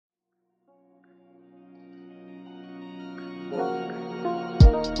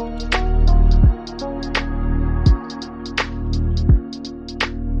Welcome,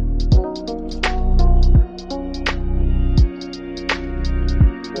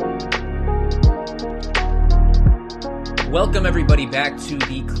 everybody, back to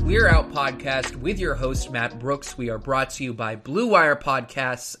the Clear Out Podcast with your host, Matt Brooks. We are brought to you by Blue Wire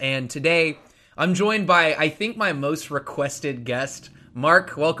Podcasts, and today I'm joined by, I think, my most requested guest,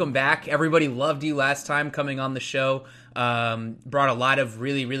 Mark. Welcome back. Everybody loved you last time coming on the show. Brought a lot of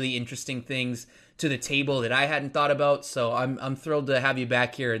really, really interesting things to the table that I hadn't thought about, so I'm thrilled to have you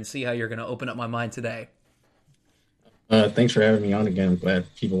back here and see how you're going to open up my mind today. Thanks for having me on again. I'm glad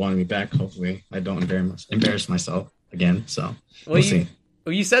people wanted me back. Hopefully I don't embarrass myself again, so we'll see.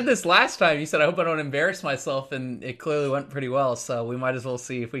 You said this last time. You said, I hope I don't embarrass myself, and it clearly went pretty well, so we might as well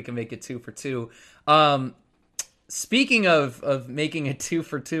see if we can make it 2 for 2. Speaking of making it 2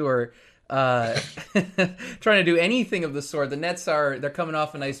 for 2, or trying to do anything of the sort, the Nets they're coming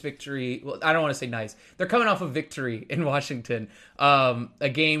off a nice victory. Well, I don't want to say nice. They're coming off a victory in Washington, a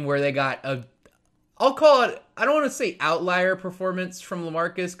game where they got I'll call it, I don't want to say outlier performance from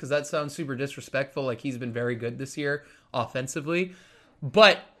LaMarcus, because that sounds super disrespectful. Like, he's been very good this year offensively,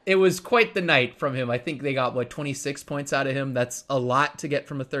 but it was quite the night from him. I think they got 26 points out of him. That's a lot to get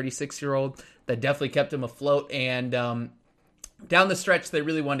from a 36-year-old. That definitely kept him afloat, and down the stretch they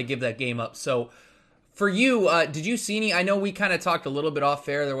really wanted to give that game up. So for you, did you see any? I know we kind of talked a little bit off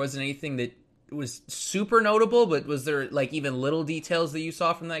air. There wasn't anything that was super notable, but was there like even little details that you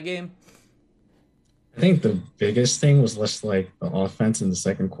saw from that game? I think the biggest thing was less like the offense in the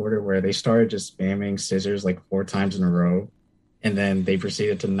second quarter, where they started just spamming scissors like 4 times in a row, and then they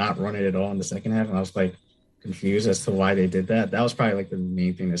proceeded to not run it at all in the second half. And I was like confused as to why they did that. That was probably like the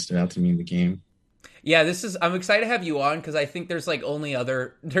main thing that stood out to me in the game. Yeah, I'm excited to have you on, because I think there's like one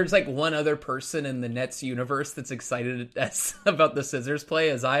other person in the Nets universe that's excited about the scissors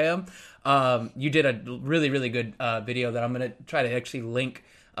play as I am. You did a really, really good video that I'm going to try to actually link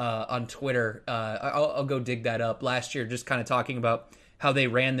on Twitter. I'll go dig that up. Last year, just kind of talking about how they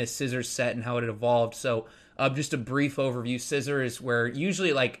ran this scissors set and how it evolved. So just a brief overview. Scissor is where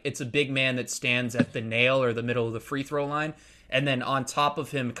usually like it's a big man that stands at the nail or the middle of the free throw line, and then on top of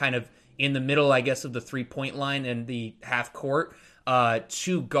him, kind of in the middle, I guess, of the 3-point line and the half court,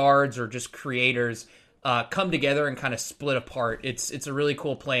 2 guards or just creators come together and kind of split apart. It's a really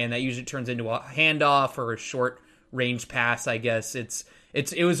cool play, and that usually turns into a handoff or a short range pass, I guess.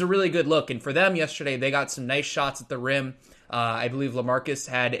 It was a really good look, and for them yesterday, they got some nice shots at the rim. I believe LaMarcus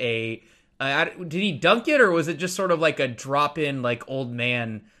had did he dunk it, or was it just sort of like a drop-in, like old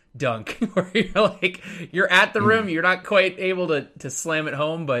man dunk, where you're at the rim, you're not quite able to slam it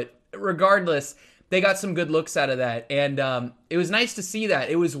home, but regardless, they got some good looks out of that, and it was nice to see that.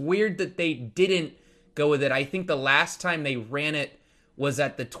 It was weird that they didn't go with it. I think the last time they ran it was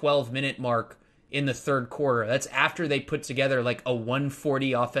at the 12-minute mark in the third quarter. That's after they put together like a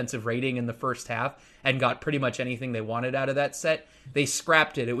 140 offensive rating in the first half and got pretty much anything they wanted out of that set. They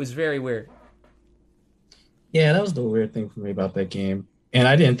scrapped it. It was very weird. Yeah, that was the weird thing for me about that game. And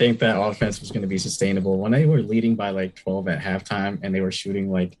I didn't think that offense was going to be sustainable. When they were leading by like 12 at halftime and they were shooting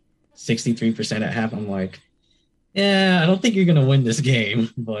like 63% at half, I'm like, yeah, I don't think you're going to win this game.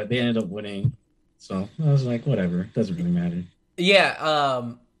 But they ended up winning. So I was like, whatever. It doesn't really matter.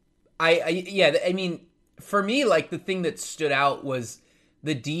 Yeah, I mean, for me, like, the thing that stood out was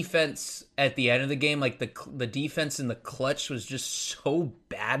the defense at the end of the game. Like, the defense in the clutch was just so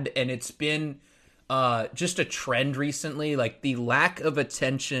bad, and it's been just a trend recently. Like, the lack of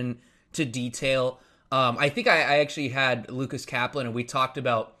attention to detail. I think I actually had Lucas Kaplan, and we talked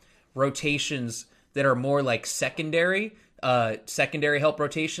about rotations that are more like secondary help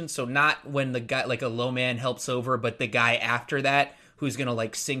rotations. So not when the guy, like a low man helps over, but the guy after that who's going to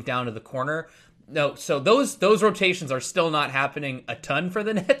like sink down to the corner. No, so those rotations are still not happening a ton for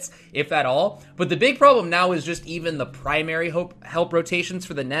the Nets, if at all. But the big problem now is just even the primary help rotations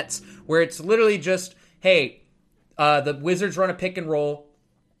for the Nets, where it's literally just, hey, the Wizards run a pick and roll.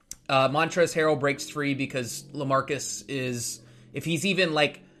 Montrezl Harrell breaks free because LaMarcus is, if he's even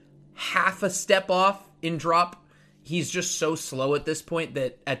like half a step off in drop, he's just so slow at this point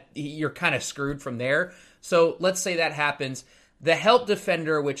that you're kind of screwed from there. So let's say that happens. The help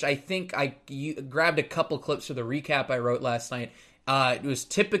defender, which I think you grabbed a couple clips for the recap I wrote last night, it was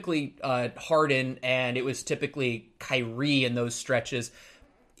typically Harden, and it was typically Kyrie in those stretches.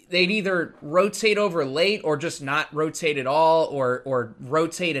 They'd either rotate over late or just not rotate at all, or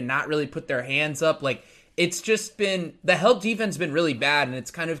rotate and not really put their hands up. Like, it's just been, the help defense has been really bad, and it's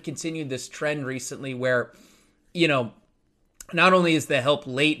kind of continued this trend recently where, you know, not only is the help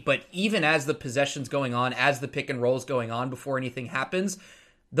late, but even as the possession's going on, as the pick and roll's going on before anything happens,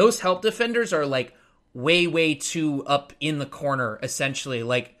 those help defenders are like way too up in the corner, essentially,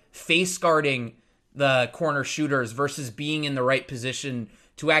 like face guarding the corner shooters versus being in the right position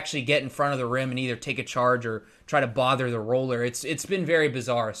to actually get in front of the rim and either take a charge or try to bother the roller. It's been very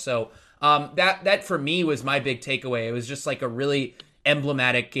bizarre. So that for me was my big takeaway. It was just like a really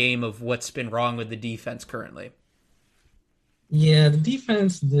emblematic game of what's been wrong with the defense currently. Yeah, the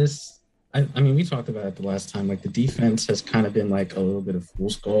defense, I mean, we talked about it the last time. Like, the defense has kind of been like a little bit of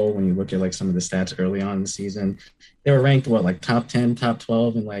fool's gold when you look at like some of the stats early on in the season. They were ranked, what, like top 10, top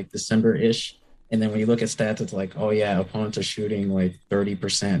 12 in like December ish. And then when you look at stats, it's like, oh, yeah, opponents are shooting like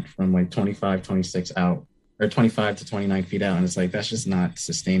 30% from like 25, 26 out, or 25 to 29 feet out. And it's like, that's just not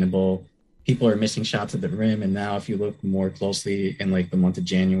sustainable. People are missing shots at the rim. And now, if you look more closely in like the month of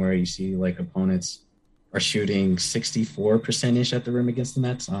January, you see like opponents are shooting 64% ish at the rim against the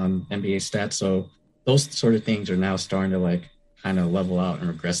Nets on NBA stats. So those sort of things are now starting to like kind of level out and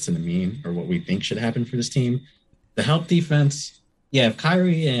regress to the mean, or what we think should happen for this team. The help defense, yeah, if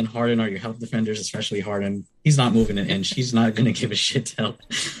Kyrie and Harden are your help defenders, especially Harden, he's not moving an inch. He's not going to give a shit to help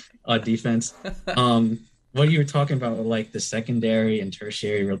on defense. What you were talking about, like the secondary and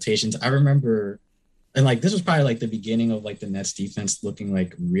tertiary rotations, I remember, and like this was probably like the beginning of like the Nets defense looking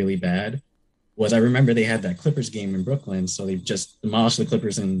like really bad. Was I remember they had that Clippers game in Brooklyn, so they just demolished the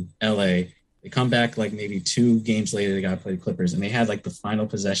Clippers in LA. They come back like maybe 2 games later, they got to play the Clippers, and they had like the final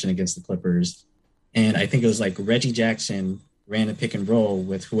possession against the Clippers. And I think it was like Reggie Jackson ran a pick and roll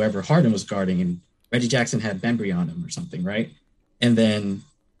with whoever Harden was guarding, and Reggie Jackson had Bembry on him or something, right? And then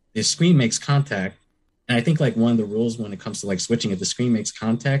the screen makes contact. And I think like one of the rules when it comes to like switching, if the screen makes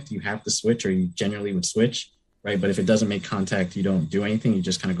contact, you have to switch, or you generally would switch, right? But if it doesn't make contact, you don't do anything. You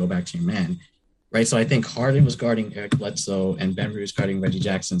just kind of go back to your man, right? So I think Harden was guarding Eric Bledsoe and Bembry was guarding Reggie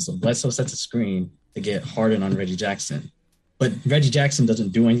Jackson. So Bledsoe sets a screen to get Harden on Reggie Jackson. But Reggie Jackson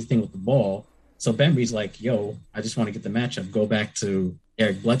doesn't do anything with the ball. So Bembry's like, yo, I just want to get the matchup. Go back to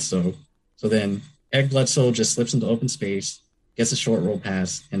Eric Bledsoe. So then Eric Bledsoe just slips into open space, gets a short roll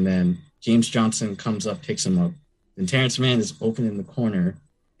pass, and then James Johnson comes up, picks him up. Then Terrence Mann is open in the corner.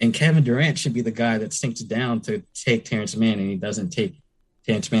 And Kevin Durant should be the guy that sinks down to take Terrence Mann, and he doesn't take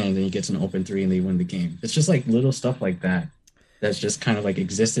Terrence Mann, and then he gets an open three, and they win the game. It's just like little stuff like that that's just kind of like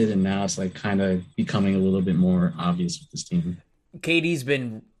existed, and now it's like kind of becoming a little bit more obvious with this team. KD's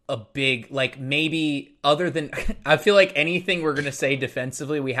been a big, like, maybe other than I feel like anything we're gonna say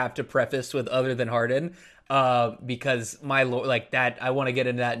defensively we have to preface with other than Harden, because my lord, like that, I want to get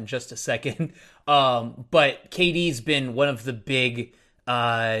into that in just a second. But KD's been one of the big,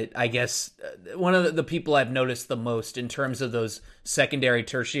 I guess, one of the people I've noticed the most in terms of those secondary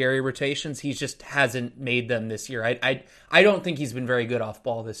tertiary rotations. He just hasn't made them this year. I don't think he's been very good off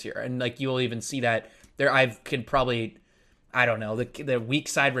ball this year, and like you'll even see that there. I can probably, I don't know, the weak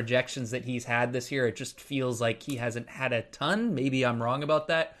side rejections that he's had this year. It just feels like he hasn't had a ton. Maybe I'm wrong about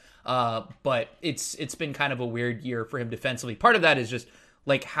that. But it's been kind of a weird year for him defensively. Part of that is just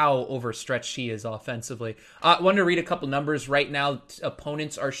like how overstretched he is offensively. I wanted to read a couple numbers. Right now,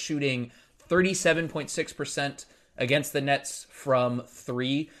 opponents are shooting 37.6% against the Nets from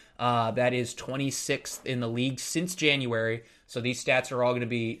three. That is 26th in the league since January. So these stats are all going to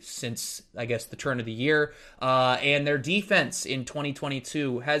be since, I guess, the turn of the year. And their defense in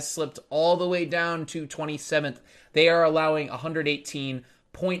 2022 has slipped all the way down to 27th. They are allowing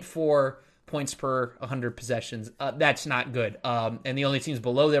 118.4 points per 100 possessions. That's not good. And the only teams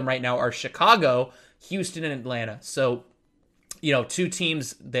below them right now are Chicago, Houston, and Atlanta. So, you know, two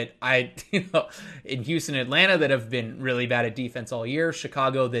teams that in Houston and Atlanta that have been really bad at defense all year.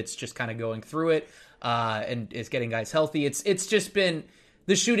 Chicago that's just kind of going through it. And is getting guys healthy. It's just been,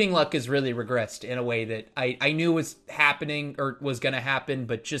 the shooting luck has really regressed in a way that I knew was happening or was going to happen,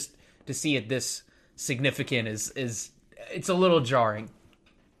 but just to see it this significant is it's a little jarring.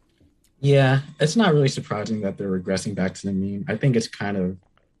 Yeah, it's not really surprising that they're regressing back to the mean. I think it's kind of,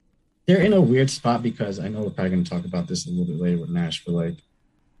 they're in a weird spot because I know we're probably going to talk about this a little bit later with Nash, but like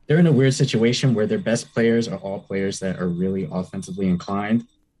they're in a weird situation where their best players are all players that are really offensively inclined,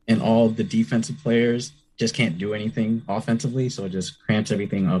 and all the defensive players just can't do anything offensively. So it just cramps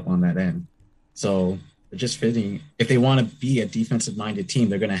everything up on that end. So they're just fitting. If they want to be a defensive minded team,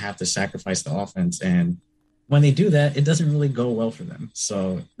 they're going to have to sacrifice the offense. And when they do that, it doesn't really go well for them.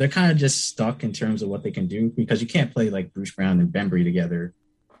 So they're kind of just stuck in terms of what they can do, because you can't play like Bruce Brown and Bembry together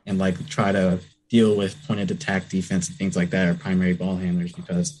and like try to deal with pointed attack defense and things like that, or primary ball handlers,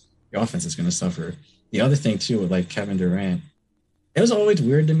 because your offense is going to suffer. The other thing too, with like Kevin Durant, it was always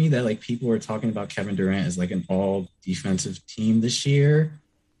weird to me that like people were talking about Kevin Durant as like an all defensive team this year.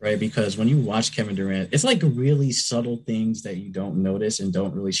 right? Because when you watch Kevin Durant, it's like really subtle things that you don't notice and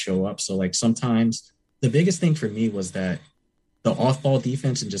don't really show up. So like sometimes the biggest thing for me was that the off-ball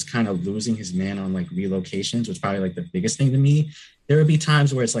defense and just kind of losing his man on like relocations was probably like the biggest thing to me. There would be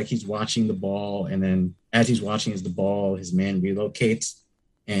times where it's like he's watching the ball, and then as he's watching his the ball, his man relocates,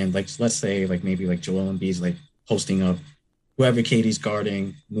 and like let's say like maybe like Joel Embiid's like posting up, whoever Katie's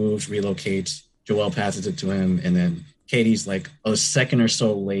guarding moves, relocates, Joel passes it to him, and then Katie's like a second or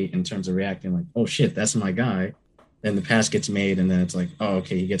so late in terms of reacting, like, oh shit, that's my guy. Then the pass gets made, and then it's like, oh,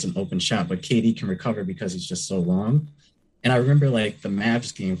 okay, he gets an open shot, but Katie can recover because he's just so long. And I remember like the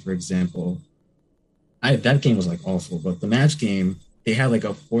Mavs game, for example. That game was like awful, but the Mavs game, they had like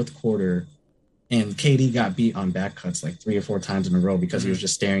a fourth quarter, and KD got beat on back cuts like 3 or 4 times in a row because he was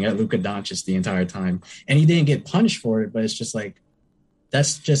just staring at Luka Doncic the entire time, and he didn't get punished for it. But it's just like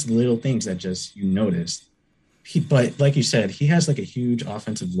that's just little things that just you notice. But like you said, he has like a huge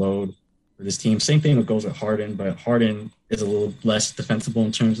offensive load for this team. Same thing goes with Harden, but Harden is a little less defensible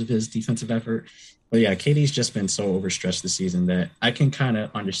in terms of his defensive effort. But yeah, KD's just been so overstretched this season that I can kind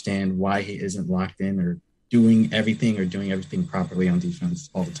of understand why he isn't locked in or doing everything properly on defense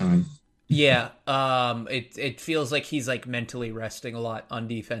all the time. Yeah, it feels like he's like mentally resting a lot on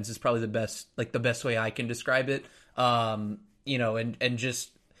defense is probably the best way I can describe it. And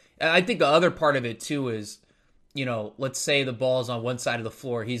just I think the other part of it too is, let's say the ball's on one side of the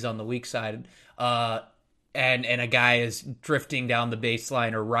floor, he's on the weak side, and a guy is drifting down the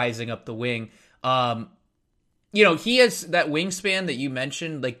baseline or rising up the wing. He has that wingspan that you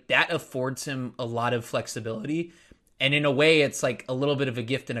mentioned, like that affords him a lot of flexibility. And in a way, it's like a little bit of a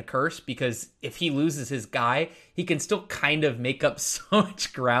gift and a curse because if he loses his guy, he can still kind of make up so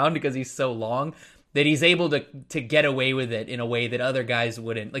much ground because he's so long that he's able to get away with it in a way that other guys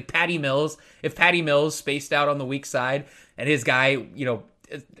wouldn't. Like Patty Mills, if Patty Mills spaced out on the weak side and his guy,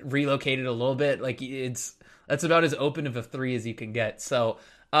 relocated a little bit, like that's about as open of a three as you can get. So,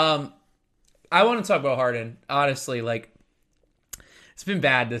 I want to talk about Harden, honestly. Like, it's been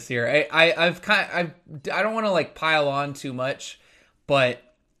bad this year. I don't want to like pile on too much, but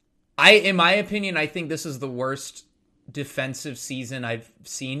in my opinion, I think this is the worst defensive season I've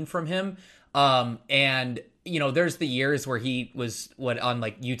seen from him. And there's the years where he was on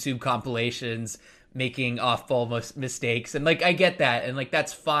like YouTube compilations making off-ball mistakes, and like I get that, and like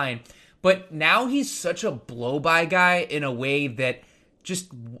that's fine. But now he's such a blow-by guy in a way that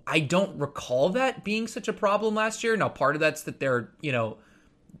just I don't recall that being such a problem last year. Now, part of that's that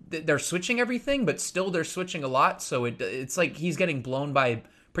they're switching everything, but still they're switching a lot. So it's like he's getting blown by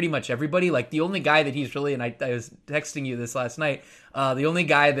pretty much everybody. Like the only guy that he's really, and I was texting you this last night, the only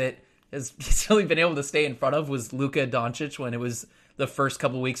guy that he's really been able to stay in front of was Luka Doncic when it was the first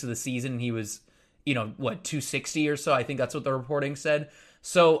couple of weeks of the season. He was, 260 or so. I think that's what the reporting said.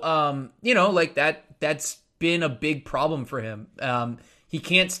 So, like that's been a big problem for him. He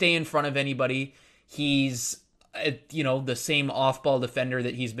can't stay in front of anybody. He's the same off-ball defender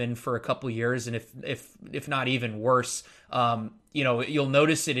that he's been for a couple years, and if not even worse. You'll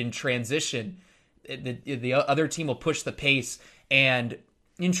notice it in transition. The other team will push the pace, and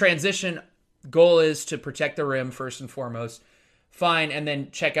in transition, goal is to protect the rim first and foremost. Fine, and then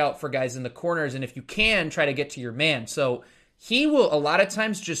check out for guys in the corners, and if you can, try to get to your man. So he will a lot of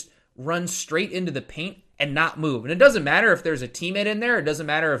times just run straight into the paint and not move. And it doesn't matter if there's a teammate in there. It doesn't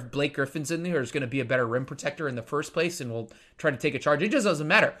matter if Blake Griffin's in there or is going to be a better rim protector in the first place and will try to take a charge. It just doesn't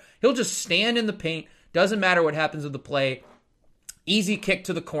matter. He'll just stand in the paint. Doesn't matter what happens with the play. Easy kick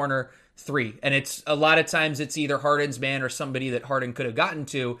to the corner, three. And it's a lot of times it's either Harden's man or somebody that Harden could have gotten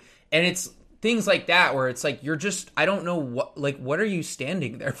to. And it's things like that where it's like, I don't know what are you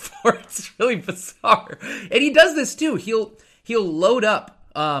standing there for? It's really bizarre. And he does this too. He'll load up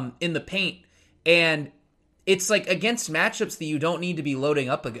in the paint, and it's like against matchups that you don't need to be loading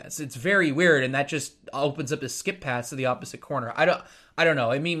up against. It's very weird, and that just opens up a skip pass to the opposite corner. I don't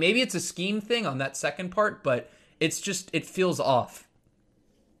know. I mean, maybe it's a scheme thing on that second part, but it feels off.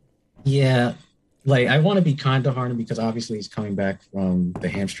 Yeah, like I want to be kind to Harden because obviously he's coming back from the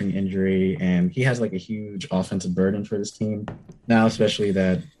hamstring injury and he has like a huge offensive burden for this team now, especially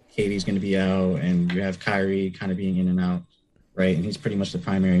that KD's going to be out and you have Kyrie kind of being in and out, right? And he's pretty much the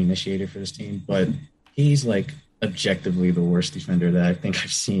primary initiator for this team, but he's like objectively the worst defender that I think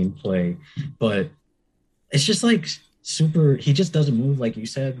I've seen play. But it's just like super, he just doesn't move like you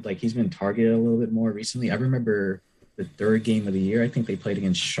said. Like he's been targeted a little bit more recently. I remember the third game of the year, I think they played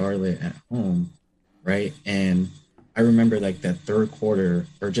against Charlotte at home, right? And I remember like that third quarter,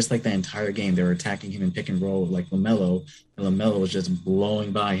 or just like the entire game, they were attacking him in pick and roll with like LaMelo, and LaMelo was just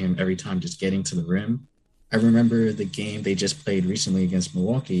blowing by him every time, just getting to the rim. I remember the game they just played recently against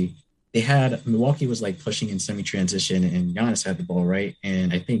Milwaukee. They had Milwaukee was like pushing in semi transition, and Giannis had the ball, right?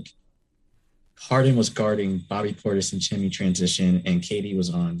 And I think Harden was guarding Bobby Portis in semi transition, and KD was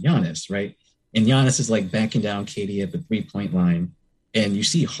on Giannis, right? And Giannis is like backing down KD at the 3 point line, and you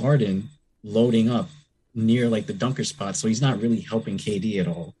see Harden loading up near like the dunker spot, so he's not really helping KD at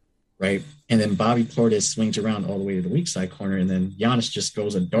all, right? And then Bobby Portis swings around all the way to the weak side corner, and then Giannis just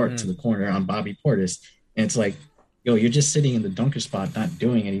goes a dart to Mm-hmm. the corner on Bobby Portis, and it's like, yo, you're just sitting in the dunker spot, not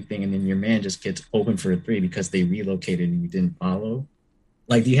doing anything, and then your man just gets open for a three because they relocated and you didn't follow.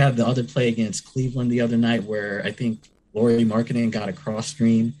 Like you have the other play against Cleveland the other night where I think Laurie Marketing got a cross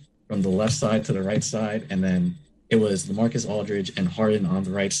screen from the left side to the right side, and then it was LaMarcus Aldridge and Harden on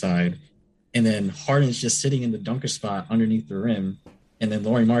the right side, and then Harden's just sitting in the dunker spot underneath the rim, and then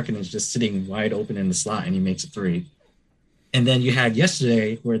Laurie Marketing is just sitting wide open in the slot, and he makes a three. And then you had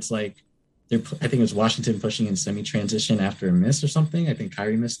yesterday where it's like I think it was Washington pushing in semi transition after a miss or something. I think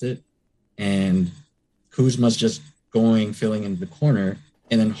Kyrie missed it, and Kuzma's just going filling in the corner,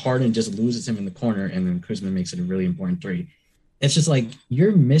 and then Harden just loses him in the corner, and then Kuzma makes it a really important three. It's just like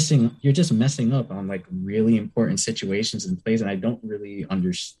you're just messing up on like really important situations and plays, and I don't really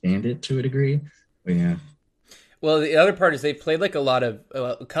understand it to a degree. But yeah, Well, the other part is they played like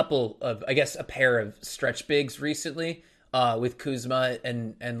a couple of, I guess, a pair of stretch bigs recently with Kuzma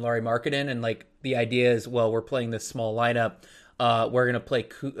and Laurie Markkinen, and like the idea is, well, we're playing this small lineup. We're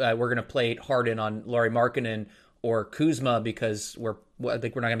gonna play Harden on Laurie Markkinen or Kuzma because I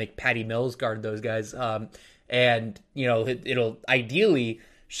think we're not gonna make Patty Mills guard those guys. And it'll ideally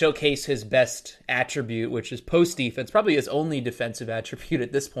showcase his best attribute, which is post defense, probably his only defensive attribute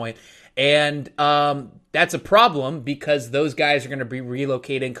at this point. And that's a problem because those guys are going to be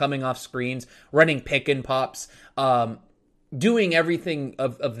relocating, coming off screens, running pick and pops, doing everything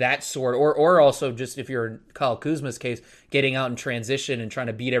of that sort, or also just if you're in Kyle Kuzma's case, getting out in transition and trying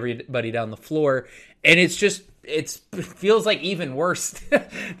to beat everybody down the floor. And it feels like even worse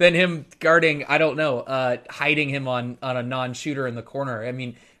than him guarding, I don't know, hiding him on a non-shooter in the corner. I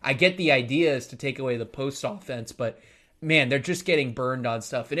mean, I get the idea is to take away the post offense, but man, they're just getting burned on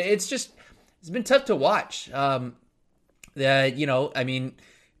stuff. And it's been tough to watch. I mean,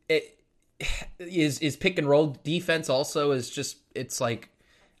 it is pick and roll defense also is just, it's like,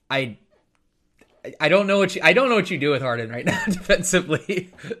 I don't know what you do with Harden right now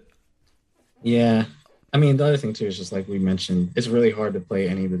defensively. yeah. I mean, the other thing too is just like we mentioned, it's really hard to play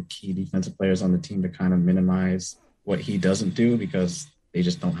any of the key defensive players on the team to kind of minimize what he doesn't do because they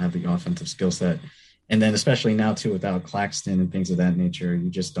just don't have the offensive skill set. And then especially now too, without Claxton and things of that nature, you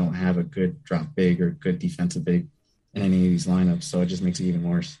just don't have a good drop big or good defensive big in any of these lineups. So it just makes it even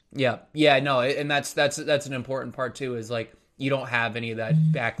worse. Yeah, no, and that's an important part too. Is like you don't have any of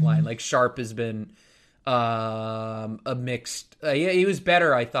that back line. Like Sharp has been a mixed. Yeah, he was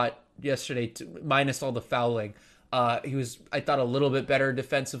better, I thought, yesterday, minus all the fouling. He was, I thought, a little bit better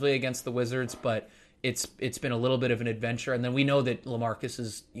defensively against the Wizards, but it's been a little bit of an adventure. And then we know that LaMarcus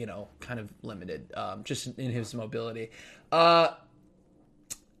is kind of limited just in his mobility. Do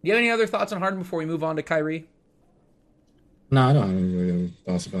you have any other thoughts on Harden before we move on to Kyrie? No, I don't have any really other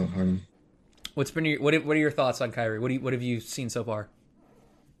thoughts about Harden. What are your thoughts on Kyrie? What have you seen so far?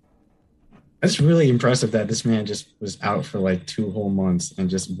 It's really impressive that this man just was out for like 2 whole months and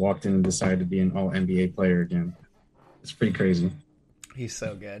just walked in and decided to be an all NBA player again. It's pretty crazy. He's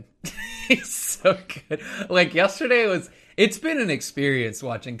so good. He's so good. Like yesterday it's been an experience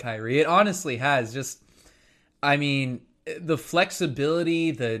watching Kyrie. It honestly has. Just, I mean, the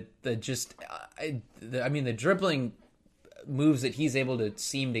flexibility, the dribbling moves that he's able to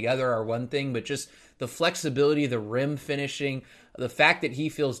seam together are one thing, but just the flexibility, the rim finishing, the fact that he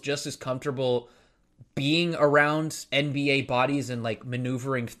feels just as comfortable being around NBA bodies and like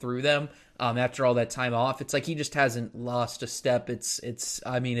maneuvering through them after all that time off. It's like he just hasn't lost a step.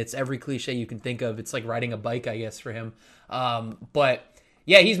 I mean, it's every cliche you can think of. It's like riding a bike, I guess, for him. But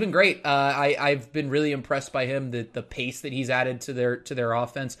yeah, he's been great. I've been really impressed by him, the pace that he's added to their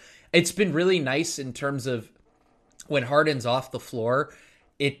offense. It's been really nice in terms of when Harden's off the floor,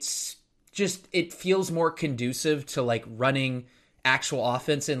 it feels more conducive to like running actual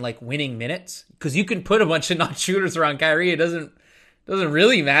offense and like winning minutes, because you can put a bunch of non-shooters around Kyrie. It doesn't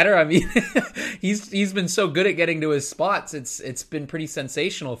really matter. I mean, he's been so good at getting to his spots. It's been pretty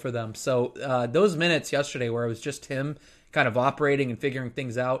sensational for them. So those minutes yesterday where it was just him kind of operating and figuring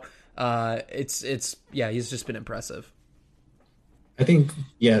things out, he's just been impressive. I think,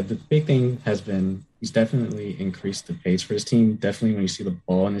 yeah, the big thing has been he's definitely increased the pace for his team. Definitely when you see the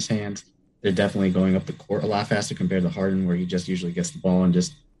ball in his hands, they're definitely going up the court a lot faster compared to Harden, where he just usually gets the ball and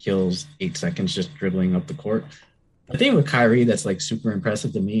just kills 8 seconds just dribbling up the court. The thing with Kyrie that's like super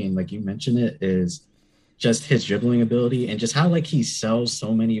impressive to me, and like you mentioned it, is just his dribbling ability and just how like he sells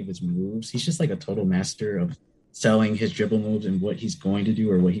so many of his moves. He's just like a total master of selling his dribble moves and what he's going to do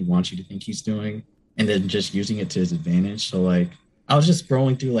or what he wants you to think he's doing, and then just using it to his advantage. So like I was just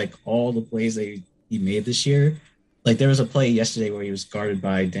scrolling through like all the plays that he made this year. Like there was a play yesterday where he was guarded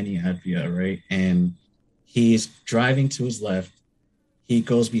by Denny Advia, right? And he's driving to his left. He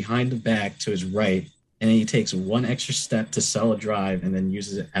goes behind the back to his right, and then he takes one extra step to sell a drive and then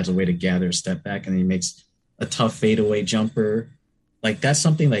uses it as a way to gather a step back. And then he makes a tough fadeaway jumper. Like that's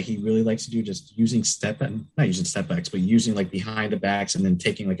something that he really likes to do, just using not using step backs, but using like behind the backs and then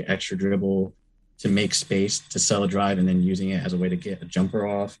taking like an extra dribble to make space to sell a drive and then using it as a way to get a jumper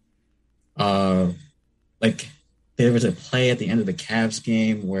off. Uh, like there was a play at the end of the Cavs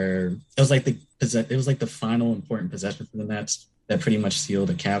game where it was like the final important possession for the Nets that pretty much sealed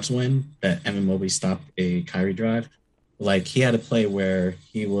the Cavs win. That Evan Mobley stopped a Kyrie drive. Like he had a play where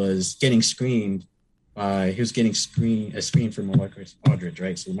he was getting screened. A screen from Marcus Aldridge,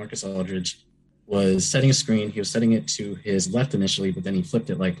 right? So Marcus Aldridge was setting a screen. He was setting it to his left initially, but then he flipped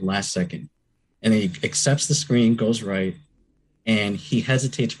it like last second, and then he accepts the screen, goes right, and he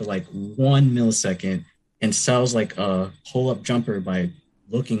hesitates for like 1 millisecond and sells like a pull-up jumper by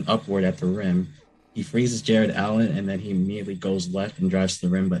looking upward at the rim. He freezes Jared Allen, and then he immediately goes left and drives to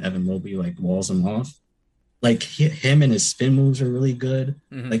the rim, but Evan Mobley like walls him off. Like him and his spin moves are really good.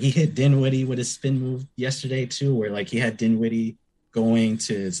 Mm-hmm. Like he hit Dinwiddie with his spin move yesterday too, where like he had Dinwiddie going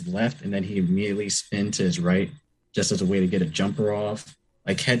to his left and then he immediately spin to his right just as a way to get a jumper off.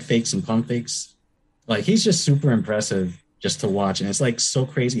 Like head fakes and pump fakes. Like he's just super impressive just to watch. And it's like so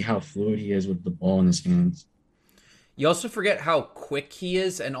crazy how fluid he is with the ball in his hands. You also forget how quick he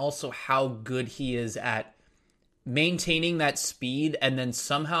is and also how good he is at maintaining that speed and then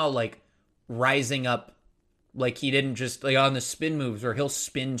somehow like rising up. Like he didn't just like on the spin moves where he'll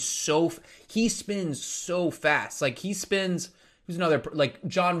spin he spins so fast. Like he spins, who's another, like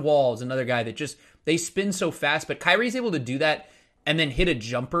John Wall is another guy that just, they spin so fast, but Kyrie's able to do that and then hit a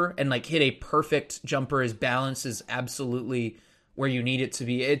jumper and like hit a perfect jumper. His balance is absolutely where you need it to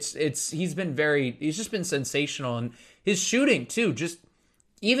be. He's just been sensational, and his shooting too, just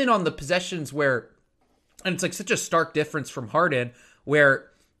even on the possessions where, and it's like such a stark difference from Harden where,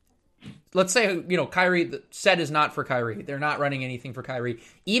 let's say, Kyrie, the set is not for Kyrie. They're not running anything for Kyrie.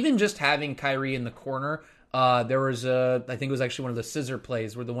 Even just having Kyrie in the corner, there was I think it was actually one of the scissor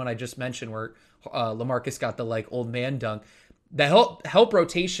plays where the one I just mentioned where LaMarcus got the like old man dunk. The help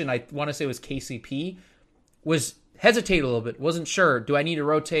rotation, I want to say it was KCP, was hesitate a little bit. Wasn't sure. Do I need to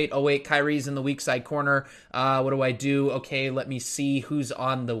rotate? Oh, wait, Kyrie's in the weak side corner. What do I do? Okay, let me see who's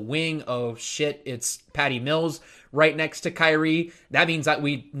on the wing. Oh, shit, it's Patty Mills right next to Kyrie. That means that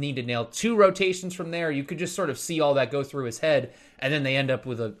we need to nail 2 rotations from there. You could just sort of see all that go through his head, and then they end up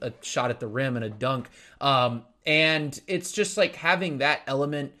with a shot at the rim and a dunk. And it's just like having that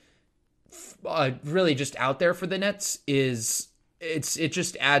element really just out there for the Nets it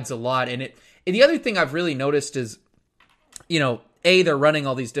just adds a lot. And the other thing I've really noticed is, A, they're running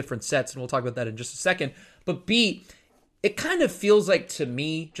all these different sets, and we'll talk about that in just a second. But B, it kind of feels like to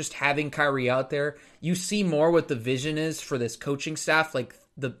me, just having Kyrie out there, you see more what the vision is for this coaching staff, like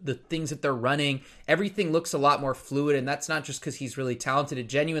the things that they're running. Everything looks a lot more fluid, and that's not just because he's really talented. It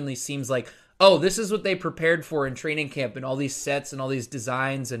genuinely seems like, oh, this is what they prepared for in training camp and all these sets and all these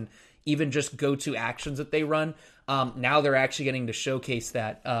designs and even just go-to actions that they run. Now they're actually getting to showcase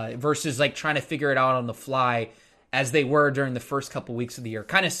that versus like trying to figure it out on the fly as they were during the first couple weeks of the year.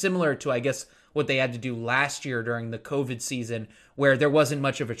 Kind of similar to, I guess, what they had to do last year during the COVID season where there wasn't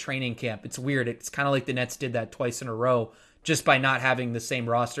much of a training camp. It's weird. It's kind of like the Nets did that twice in a row just by not having the same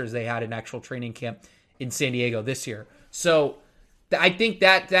rosters they had in actual training camp in San Diego this year. So I think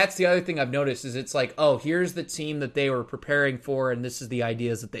that's the other thing I've noticed is it's like, oh, here's the team that they were preparing for, and this is the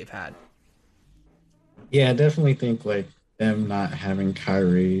ideas that they've had. Yeah, I definitely think like them not having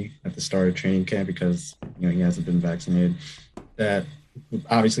Kyrie at the start of training camp because he hasn't been vaccinated, that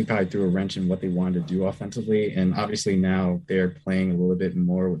obviously probably threw a wrench in what they wanted to do offensively. And obviously now they're playing a little bit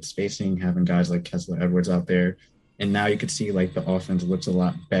more with spacing, having guys like Kessler Edwards out there. And now you could see like the offense looks a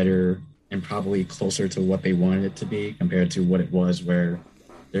lot better and probably closer to what they wanted it to be compared to what it was where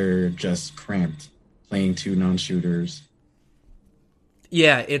they're just cramped playing 2 non-shooters.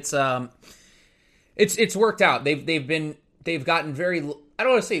 Yeah, it's worked out. They've gotten very, I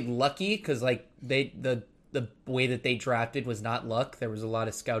don't want to say lucky because like the way that they drafted was not luck. There was a lot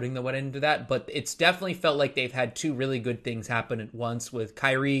of scouting that went into that, but it's definitely felt like they've had 2 really good things happen at once with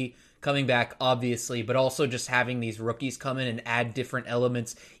Kyrie coming back, obviously, but also just having these rookies come in and add different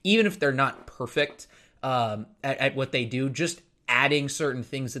elements, even if they're not perfect at what they do, just adding certain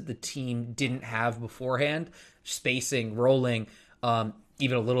things that the team didn't have beforehand, spacing, rolling,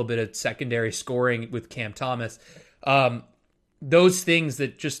 even a little bit of secondary scoring with Cam Thomas. Those things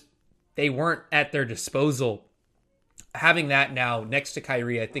that just they weren't at their disposal. Having that now next to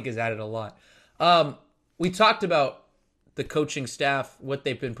Kyrie, I think, has added a lot. We talked about the coaching staff, what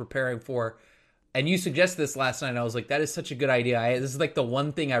they've been preparing for, and you suggested this last night, and I was like, that is such a good idea. This is like the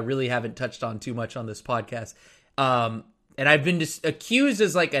one thing I really haven't touched on too much on this podcast. And I've been just accused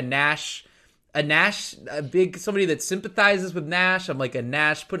as like a big somebody that sympathizes with Nash. I'm like a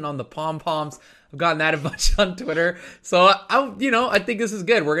Nash putting on the pom-poms. I've gotten that a bunch on Twitter. So I think this is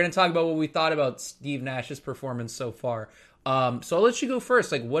good. We're going to talk about what we thought about Steve Nash's performance so far. So I'll let you go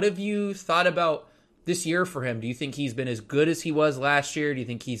first. Like, what have you thought about this year for him? Do you think he's been as good as he was last year? Do you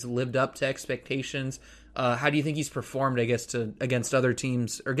think he's lived up to expectations? How do you think he's performed, I guess, against other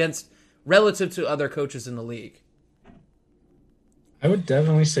teams or relative to other coaches in the league? I would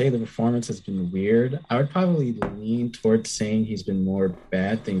definitely say the performance has been weird. I would probably lean towards saying he's been more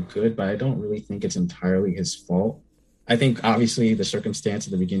bad than good, but I don't really think it's entirely his fault. I think obviously the circumstance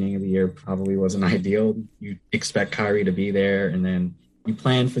at the beginning of the year probably wasn't ideal. You expect Kyrie to be there, and then you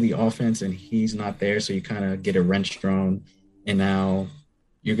plan for the offense and he's not there, so you kind of get a wrench thrown, and now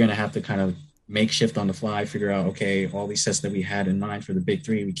you're going to have to kind of makeshift on the fly, figure out, okay, all these sets that we had in mind for the big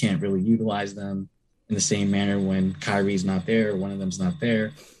three, we can't really utilize them in the same manner when Kyrie's not there, or one of them's not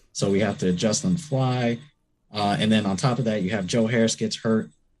there. So we have to adjust on the fly. And then on top of that, you have Joe Harris gets hurt.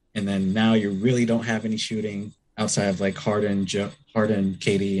 And then now you really don't have any shooting outside of like Harden,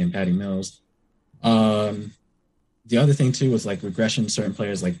 Katie, and Patty Mills. The other thing too was like regression. Certain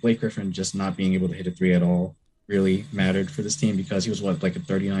players like Blake Griffin just not being able to hit a three at all really mattered for this team, because he was like a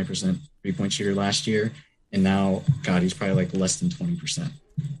 39% 3-point shooter last year. And now, God, he's probably like less than 20%.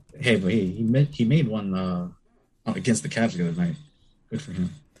 Hey, but he made one against the Cavs the other night. Good for him.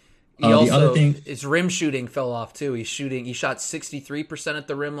 The other thing, his rim shooting fell off too. He shot 63% at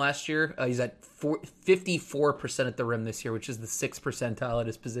the rim last year. He's at 54% at the rim this year, which is the 6th percentile at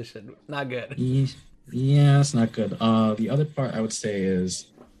his position. Not good. Yeah, it's not good. The other part I would say is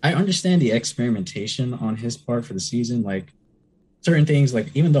I understand the experimentation on his part for the season. Like certain things, like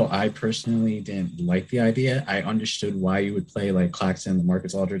even though I personally didn't like the idea, I understood why you would play like Claxton and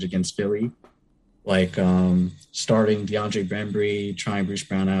Marcus Aldridge against Philly. Like starting DeAndre Bembry, trying Bruce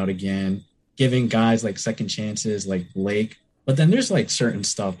Brown out again, giving guys like second chances like Blake. But then there's like certain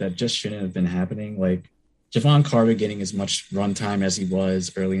stuff that just shouldn't have been happening. Like Javon Carter getting as much runtime as he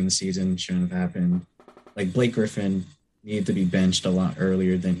was early in the season shouldn't have happened. Like Blake Griffin needed to be benched a lot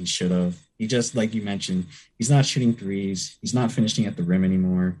earlier than he should have. He just, like you mentioned, he's not shooting threes. He's not finishing at the rim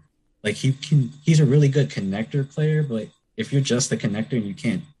anymore. Like he's a really good connector player, but if you're just a connector and you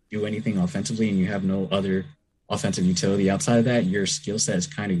can't do anything offensively and you have no other offensive utility outside of that, your skill set is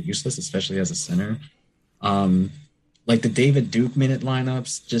kind of useless, especially as a center. Like the David Duke minute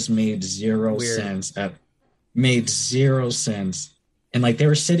lineups just made zero sense. Made zero sense. And like they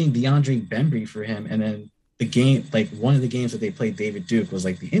were sitting DeAndre Bembry for him, and then the game, like one of the games that they played David Duke was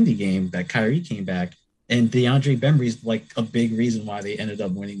like the Indy game that Kyrie came back, and DeAndre Bembry's like a big reason why they ended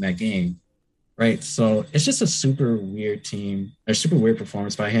up winning that game. Right. So it's just a super weird team, a super weird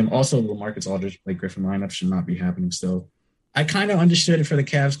performance by him. Also, LaMarcus Aldridge, Blake Griffin lineup should not be happening still. I kind of understood it for the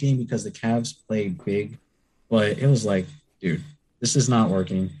Cavs game because the Cavs played big, but it was like, dude, this is not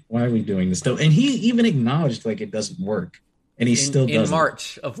working. Why are we doing this still? And he even acknowledged like it doesn't work, and he still doesn't. In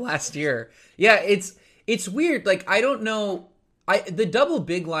March of last year. Yeah, it's weird. Like, I don't know. The double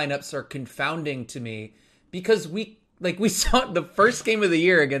big lineups are confounding to me because we saw the first game of the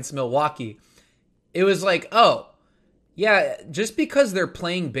year against Milwaukee. It was like, oh, yeah, just because they're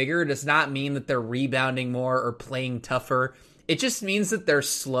playing bigger does not mean that they're rebounding more or playing tougher. It just means that they're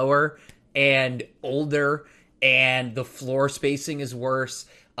slower and older and the floor spacing is worse.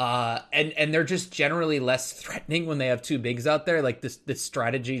 And they're just generally less threatening when they have two bigs out there. Like this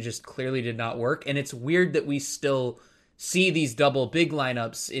strategy just clearly did not work. And it's weird that we still see these double big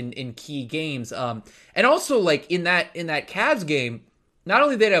lineups in key games. And also like in that Cavs game, not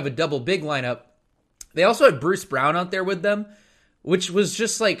only did they have a double big lineup, they also had Bruce Brown out there with them, which was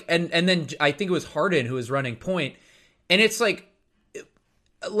just like, and then I think it was Harden who was running point. And it's like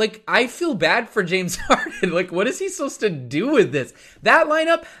I feel bad for James Harden. Like, what is he supposed to do with this? That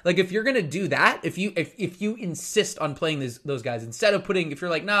lineup, like if you're going to do that, if you insist on playing those guys, instead of if you're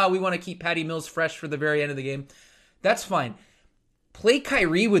like, nah, we want to keep Patty Mills fresh for the very end of the game, that's fine. play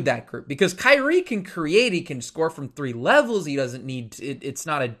Kyrie with that group, because Kyrie can create. He can score from 3 levels. He doesn't need it, he's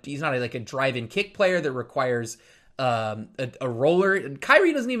not like a drive-in kick player that requires a roller. And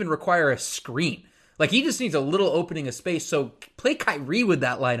Kyrie doesn't even require a screen. Like, he just needs a little opening of space. So play Kyrie with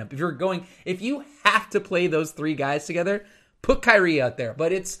that lineup. If you have to play those 3 guys together, put Kyrie out there.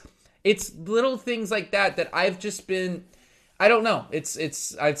 But it's little things like that I've just been, I don't know.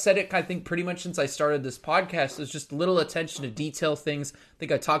 I've said it, I think, pretty much since I started this podcast. There's just little attention to detail things. I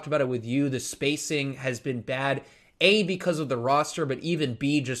think I talked about it with you. The spacing has been bad, A, because of the roster, but even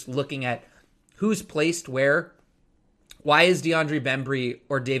B, just looking at who's placed where. Why is DeAndre Bembry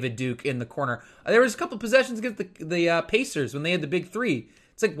or David Duke in the corner? There was a couple possessions against the Pacers when they had the big 3.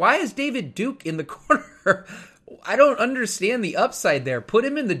 It's like, why is David Duke in the corner? I don't understand the upside there. Put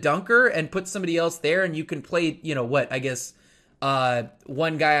him in the dunker and put somebody else there, and you can play,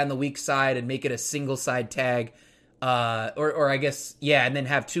 one guy on the weak side and make it a single side tag. And then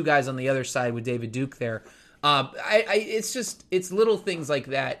have 2 guys on the other side with David Duke there. It's little things like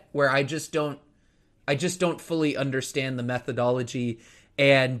that where I just don't fully understand the methodology.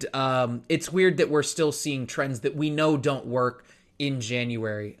 And it's weird that we're still seeing trends that we know don't work in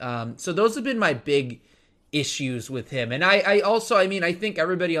January. So those have been my big issues with him. And I think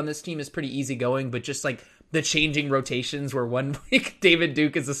everybody on this team is pretty easygoing, but just like the changing rotations where one week David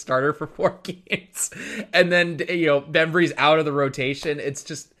Duke is a starter for 4 games and then, Bembry's out of the rotation. It's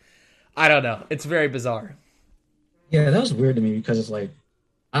just, I don't know. It's very bizarre. Yeah, that was weird to me because it's like,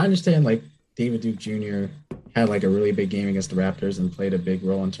 I understand like David Duke Jr. had like a really big game against the Raptors and played a big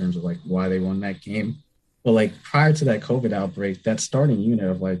role in terms of like why they won that game. But like prior to that COVID outbreak, that starting unit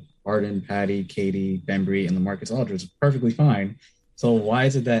of like Harden, Patty, Katie, Bembry, and LaMarcus Aldridge was perfectly fine. So why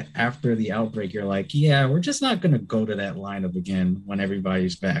is it that after the outbreak, you're like, yeah, we're just not going to go to that lineup again when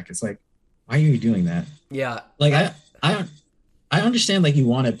everybody's back? It's like, why are you doing that? Yeah. Like, I understand, like, you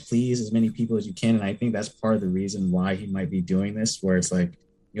want to please as many people as you can. And I think that's part of the reason why he might be doing this, where it's like,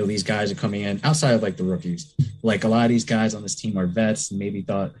 these guys are coming in outside of like the rookies. Like, a lot of these guys on this team are vets and maybe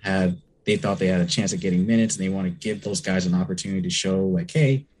thought they had a chance of getting minutes, and they want to give those guys an opportunity to show like,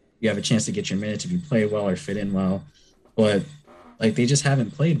 hey, you have a chance to get your minutes if you play well or fit in well. But like, they just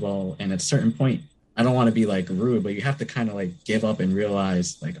haven't played well. And at a certain point, I don't want to be like rude, but you have to kind of like give up and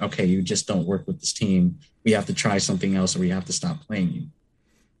realize like, okay, you just don't work with this team. We have to try something else, or we have to stop playing you.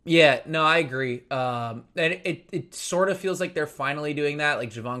 Yeah, no, I agree. And it sort of feels like they're finally doing that.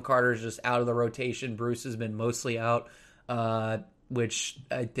 Like, Javon Carter's just out of the rotation. Bruce has been mostly out, which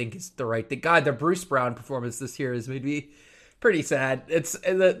I think is the right thing. God, the Bruce Brown performance this year has made me pretty sad. It's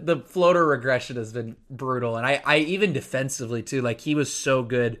the floater regression has been brutal, and I even defensively too. Like, he was so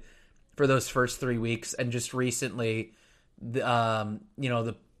good for those first 3 weeks, and just recently, the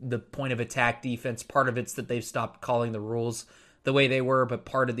point of attack defense. Part of it's that they've stopped calling the rules the way they were, but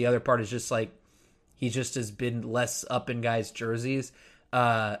the other part is just like he just has been less up in guys' jerseys,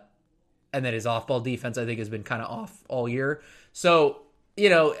 and then his off-ball defense I think has been kind of off all year. So,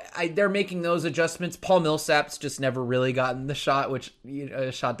 they're making those adjustments. Paul Millsap's just never really gotten the shot,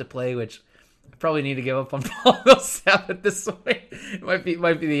 shot to play, which I probably need to give up on Paul Millsap at this point. It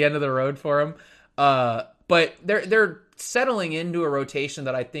might be the end of the road for him. But they're settling into a rotation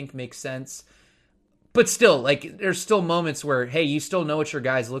that I think makes sense. But still, like, there's still moments where, hey, you still know what your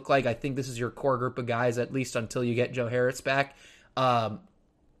guys look like. I think this is your core group of guys, at least until you get Joe Harris back, and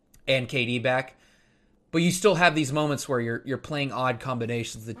KD back. But you still have these moments where you're playing odd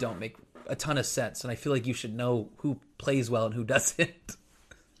combinations that don't make a ton of sense. And I feel like you should know who plays well and who doesn't.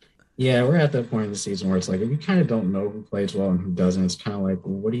 Yeah, we're at that point in the season where it's like, if you kind of don't know who plays well and who doesn't, it's kind of like,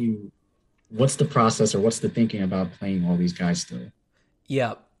 what's the process or what's the thinking about playing all these guys still?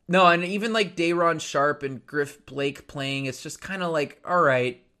 Yeah. No, and even like Day'Ron Sharp and Griff Blake playing, it's just kind of like, all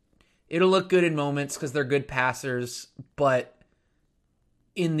right, it'll look good in moments because they're good passers, but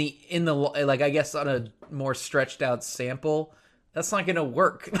in the like, I guess on a more stretched out sample, that's not going to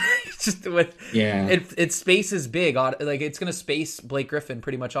work. It's just it space is big. Like, it's going to space Blake Griffin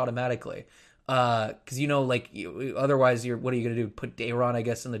pretty much automatically. Because otherwise what are you going to do? Put Day'Ron, I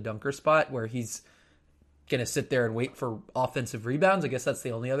guess, in the dunker spot where he's going to sit there and wait for offensive rebounds. I guess that's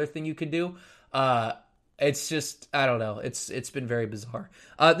the only other thing you could do. It's just, I don't know. It's been very bizarre.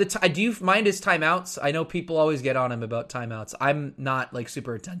 Do you mind his timeouts? I know people always get on him about timeouts. I'm not like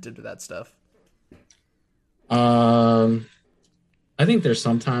super attentive to that stuff. I think there's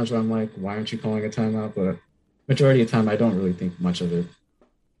some times where I'm like, why aren't you calling a timeout? But majority of the time, I don't really think much of it.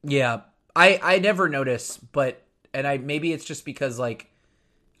 Yeah, I never notice, maybe it's just because, like,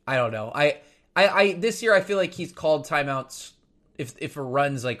 I don't know. I this year I feel like he's called timeouts if a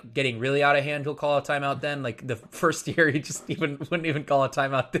run's like getting really out of hand, he'll call a timeout then. Like the first year, he just wouldn't even call a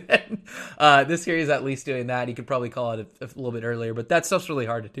timeout then. This year, he's at least doing that. He could probably call it a little bit earlier, but that stuff's really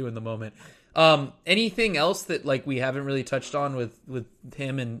hard to do in the moment. Anything else that like we haven't really touched on with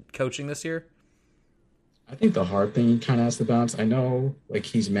him and coaching this year? I think the hard thing he kind of has to balance. I know, like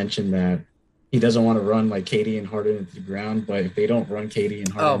he's mentioned that he doesn't want to run like Katie and Harden into the ground, but if they don't run Katie and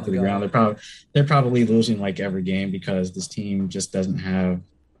Harden into the ground, they're probably losing like every game because this team just doesn't have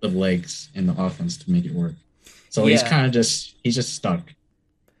the legs in the offense to make it work. So he's kind of he's just stuck.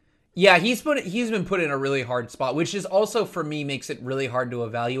 Yeah, he's been put in a really hard spot, which is also for me makes it really hard to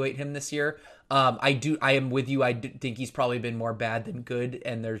evaluate him this year. I am with you. I think he's probably been more bad than good,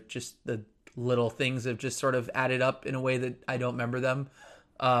 and there's just the little things have just sort of added up in a way that I don't remember them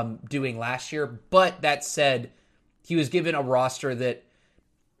doing last year. But that said, he was given a roster that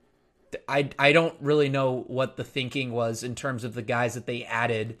I don't really know what the thinking was in terms of the guys that they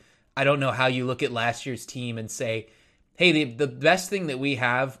added. I don't know how you look at last year's team and say, hey, the best thing that we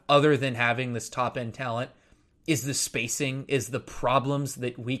have other than having this top end talent is the spacing, is the problems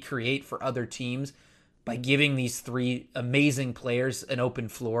that we create for other teams by giving these three amazing players an open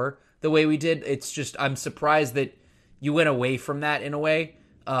floor the way we did. It's just, I'm surprised that you went away from that in a way.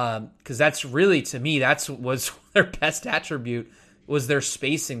 Because that's really, to me, was their best attribute was their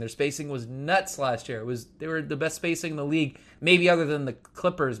spacing. Their spacing was nuts last year. They were the best spacing in the league, maybe other than the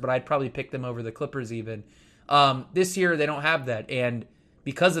Clippers, but I'd probably pick them over the Clippers even. This year they don't have that, and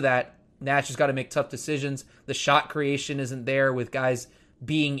because of that, Nash has got to make tough decisions. The shot creation isn't there with guys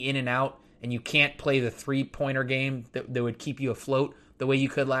being in and out, and you can't play the 3-pointer game that would keep you afloat the way you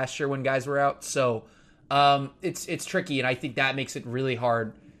could last year when guys were out. So it's tricky, and I think that makes it really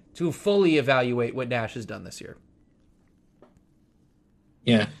hard to fully evaluate what Nash has done this year.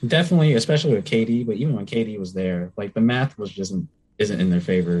 Yeah, definitely, especially with KD. But even when KD was there, like the math was just isn't in their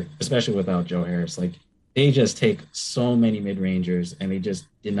favor, especially without Joe Harris. Like they just take so many mid rangers, and they just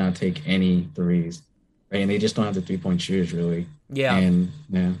did not take any threes, right? And they just don't have the 3-point shooters really. Yeah, and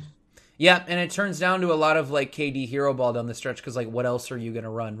yeah, and it turns down to a lot of like KD hero ball down the stretch because like what else are you gonna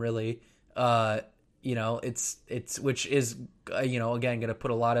run really? It's which is again going to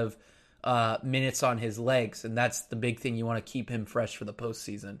put a lot of minutes on his legs, and that's the big thing. You want to keep him fresh for the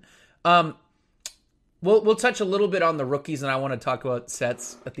postseason. We'll touch a little bit on the rookies, and I want to talk about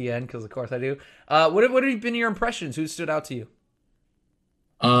sets at the end because of course I do. What have been your impressions? Who stood out to you?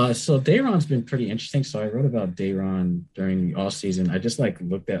 So Dayron's been pretty interesting. So I wrote about Dayron during the off season. I just like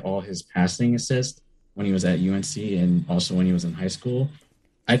looked at all his passing assists when he was at UNC and also when he was in high school.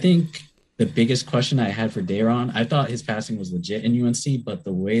 I think the biggest question I had for Dayron, I thought his passing was legit in UNC, but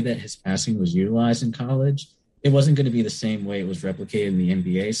the way that his passing was utilized in college, it wasn't going to be the same way it was replicated in the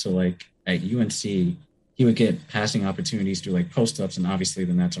NBA. So like at UNC, he would get passing opportunities through like post-ups, and obviously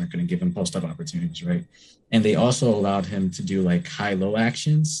the Nets aren't going to give him post-up opportunities, right? And they also allowed him to do like high-low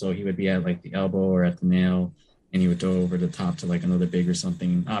actions. So he would be at like the elbow or at the nail, and he would throw over the top to like another big or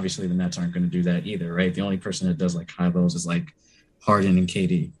something. Obviously the Nets aren't going to do that either, right? The only person that does like high-lows is like Harden and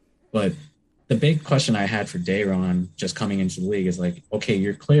KD. But the big question I had for Dayron just coming into the league is like, okay,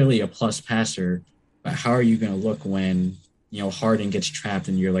 you're clearly a plus passer, but how are you going to look when, Harden gets trapped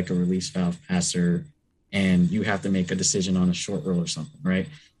and you're like a release valve passer and you have to make a decision on a short roll or something, right?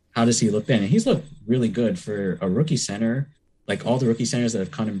 How does he look then? And he's looked really good for a rookie center. Like all the rookie centers that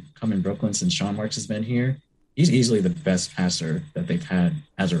have come in Brooklyn since Sean Marks has been here, he's easily the best passer that they've had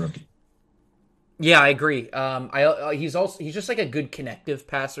as a rookie. Yeah, I agree. He's just like a good connective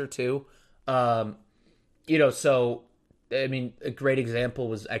passer too. So I mean, a great example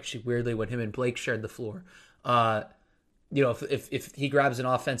was actually weirdly when him and Blake shared the floor. If he grabs an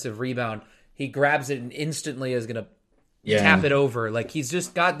offensive rebound, he grabs it and instantly is going to tap it over. Like he's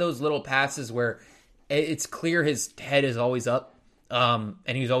just got those little passes where it's clear his head is always up, and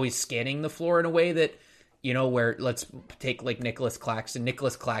he's always scanning the floor in a way that, where let's take like Nicholas Claxton.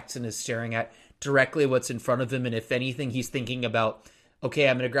 Nicholas Claxton is staring at directly what's in front of him, and if anything, he's thinking about, okay,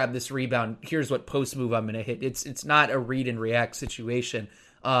 I'm going to grab this rebound. Here's what post move I'm going to hit. It's not a read and react situation.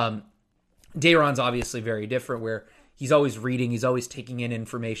 Dayron's obviously very different, where he's always reading, he's always taking in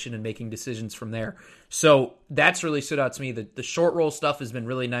information and making decisions from there. So that's really stood out to me. The short roll stuff has been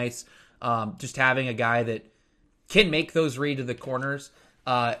really nice. Just having a guy that can make those read to the corners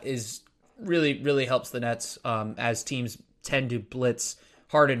is really, really helps the Nets as teams tend to blitz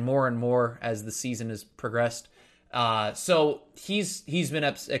Harden more and more as the season has progressed. So he's been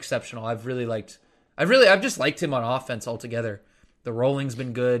exceptional. I've just liked him on offense altogether. The rolling's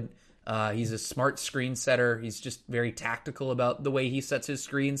been good. He's a smart screen setter. He's just very tactical about the way he sets his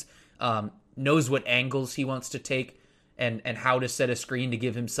screens. Knows what angles he wants to take. and how to set a screen to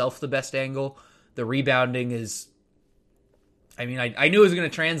give himself the best angle. The rebounding is, I mean, I knew it was going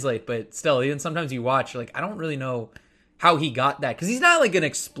to translate, but still, even sometimes you watch, like, I don't really know how he got that because he's not like an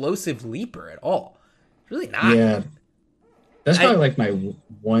explosive leaper at all. Really not. Yeah, that's I probably like my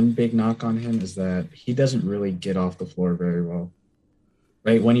one big knock on him is that he doesn't really get off the floor very well.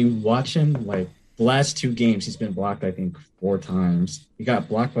 Right? When you watch him, like the last two games, he's been blocked, I think, four times. He got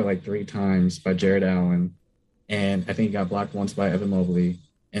blocked by like three times by Jared Allen, and I think he got blocked once by Evan Mobley,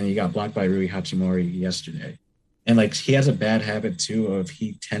 and he got blocked by Rui Hachimura yesterday. And like he has a bad habit too of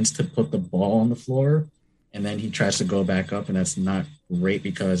he tends to put the ball on the floor and then he tries to go back up, and that's not great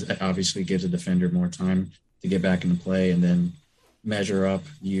because it obviously gives a defender more time to get back into play and then measure up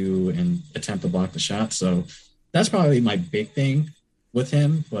you and attempt to block the shot. So that's probably my big thing with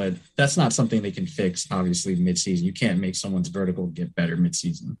him, but that's not something they can fix obviously midseason. You can't make someone's vertical get better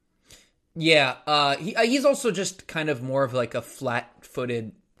midseason. Yeah, he's also just kind of more of like a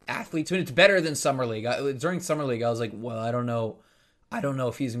flat-footed athlete. So it's better than summer league. During summer league, I was like, well, I don't know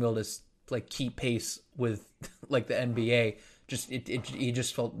if he's gonna be able to like keep pace with like the NBA. He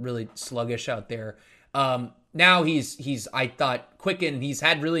just felt really sluggish out there. Now he's I thought quicken. He's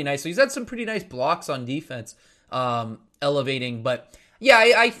had really nice. So he's had some pretty nice blocks on defense, elevating. But yeah,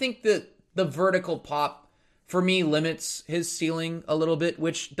 I think that the vertical pop for me limits his ceiling a little bit,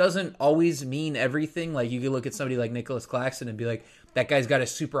 which doesn't always mean everything. Like you could look at somebody like Nicholas Claxton and be like, that guy's got a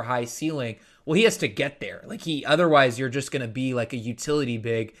super high ceiling. Well, he has to get there. Like otherwise you're just going to be like a utility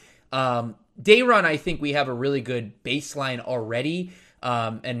big. Day run, I think we have a really good baseline already.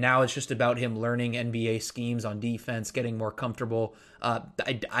 And now it's just about him learning NBA schemes on defense, getting more comfortable.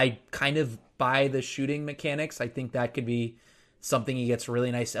 I kind of buy the shooting mechanics. I think that could be something he gets really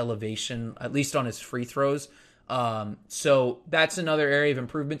nice elevation, at least on his free throws. So that's another area of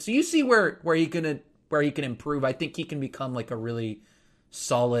improvement. So you see where he can improve. I think he can become like a really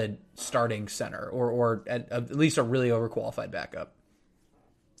solid starting center or at least a really overqualified backup.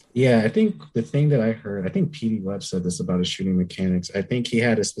 Yeah, I think the thing that I heard, I think PD Webb said this about his shooting mechanics. I think he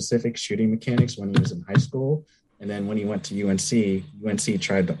had a specific shooting mechanics when he was in high school. And then when he went to UNC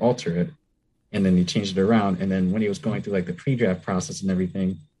tried to alter it and then he changed it around. And then when he was going through like the pre-draft process and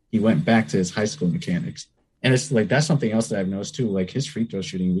everything, he went back to his high school mechanics. And it's like that's something else that I've noticed too. Like his free throw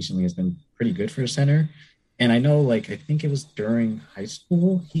shooting recently has been pretty good for a center. And I know like I think it was during high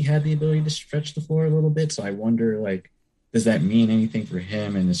school he had the ability to stretch the floor a little bit. So I wonder like does that mean anything for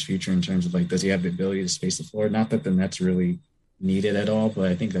him in his future in terms of like does he have the ability to space the floor? Not that the Nets really need it at all,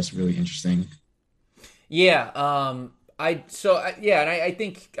 but I think that's really interesting. Yeah. And I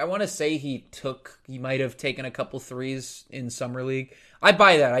think I want to say he might have taken a couple threes in summer league. I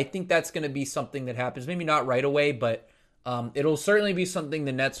buy that. I think that's going to be something that happens. Maybe not right away, but it'll certainly be something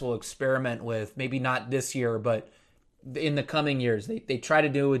the Nets will experiment with. Maybe not this year, but in the coming years. They try to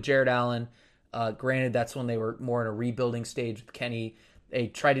do it with Jared Allen. Granted, that's when they were more in a rebuilding stage with Kenny. They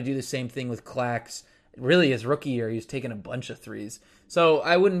tried to do the same thing with Clax. Really, his rookie year, he was taking a bunch of threes. So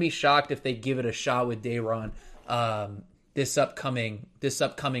I wouldn't be shocked if they give it a shot with Dayron. This upcoming,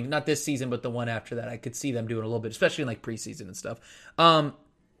 not this season, but the one after that. I could see them doing a little bit, especially in like preseason and stuff.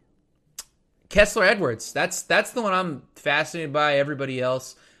 Kessler Edwards, that's the one I'm fascinated by. Everybody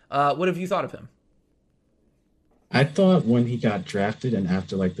else, what have you thought of him? I thought when he got drafted and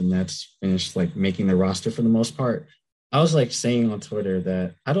after like the Nets finished like making the roster for the most part, I was like saying on Twitter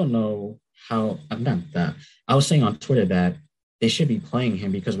that I don't know how I'm not that. I was saying on Twitter that they should be playing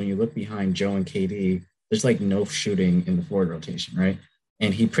him because when you look behind Joe and KD, there's like no shooting in the forward rotation, right?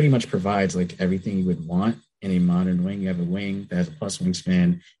 And he pretty much provides like everything you would want in a modern wing. You have a wing that has a plus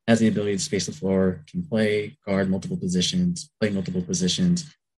wingspan, has the ability to space the floor, can play, guard multiple positions, play multiple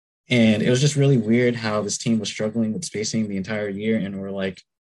positions. And it was just really weird how this team was struggling with spacing the entire year. And we're like,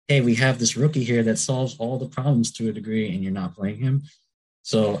 hey, we have this rookie here that solves all the problems to a degree, and you're not playing him.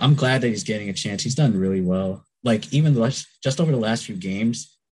 So I'm glad that he's getting a chance. He's done really well. Like even just over the last few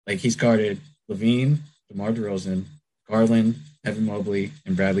games, like he's guarded Levine, DeMar DeRozan, Garland, Evan Mobley,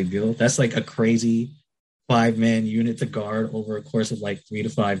 and Bradley Beal. That's like a crazy 5-man unit to guard over a course of like 3 to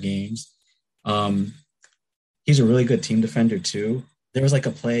 5 games. He's a really good team defender too. There was like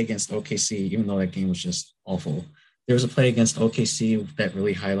a play against OKC, even though that game was just awful. There was a play against OKC that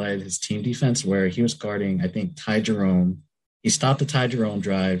really highlighted his team defense where he was guarding, I think, Ty Jerome. He stopped the Ty Jerome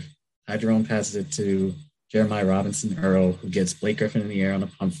drive. Ty Jerome passes it to Jeremiah Robinson Earl, who gets Blake Griffin in the air on a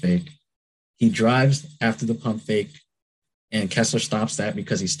pump fake. He drives after the pump fake, and Kessler stops that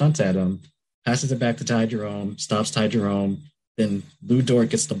because he stunts at him, passes it back to Ty Jerome, stops Ty Jerome. Then Lou Dort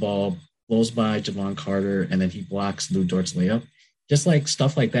gets the ball, blows by Javon Carter, and then he blocks Lou Dort's layup. Just like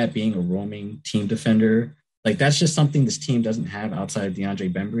stuff like that being a roaming team defender Like that's just something this team doesn't have outside of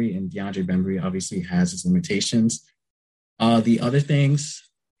DeAndre Bembry, and DeAndre Bembry obviously has his limitations. The other things,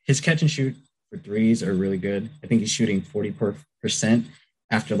 his catch and shoot for threes are really good. I think he's shooting 40%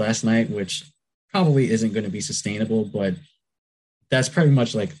 after last night, which probably isn't going to be sustainable, but that's pretty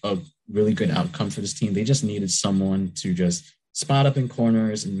much like a really good outcome for this team. They just needed someone to just spot up in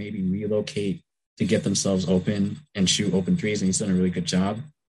corners and maybe relocate to get themselves open and shoot open threes. And he's done a really good job.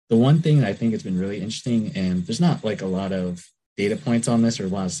 The one thing that I think has been really interesting, and there's not like a lot of data points on this or a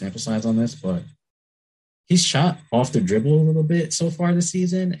lot of sample size on this, but he's shot off the dribble a little bit so far this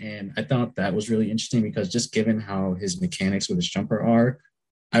season. And I thought that was really interesting because just given how his mechanics with his jumper are,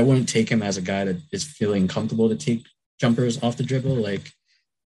 I wouldn't take him as a guy that is feeling comfortable to take jumpers off the dribble. Like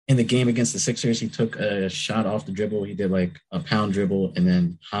in the game against the Sixers, he took a shot off the dribble. He did like a pound dribble and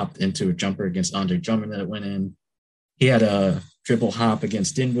then hopped into a jumper against Andre Drummond that went in. He had a dribble hop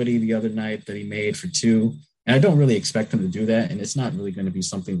against Dinwiddie the other night that he made for two. And I don't really expect him to do that. And it's not really going to be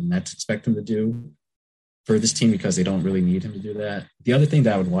something the Nets expect him to do for this team because they don't really need him to do that. The other thing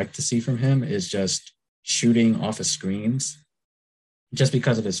that I would like to see from him is just shooting off of screens just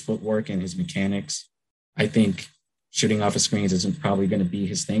because of his footwork and his mechanics. I think shooting off of screens isn't probably going to be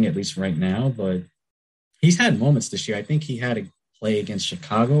his thing, at least right now, but he's had moments this year. I think he had a play against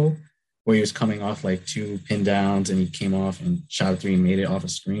Chicago where he was coming off like two pin downs and he came off and shot a three and made it off a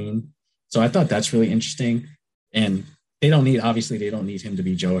screen. So I thought that's really interesting. And obviously they don't need him to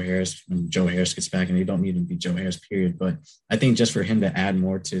be Joe Harris when Joe Harris gets back, and they don't need him to be Joe Harris, period. But I think just for him to add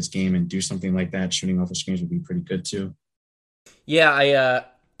more to his game and do something like that, shooting off of screens would be pretty good too. Yeah,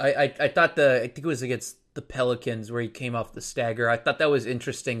 I thought I think it was against the Pelicans where he came off the stagger. I thought that was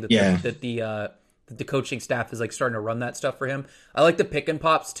interesting that Yeah. the coaching staff is like starting to run that stuff for him. I like the pick and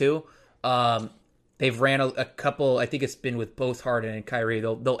pops too. They've ran a couple. I think it's been with both Harden and Kyrie.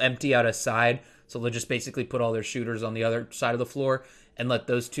 They'll empty out a side, so they'll just basically put all their shooters on the other side of the floor and let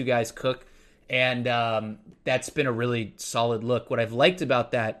those two guys cook. And that's been a really solid look. What I've liked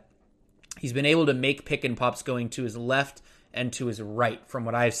about that, he's been able to make pick and pops going to his left and to his right from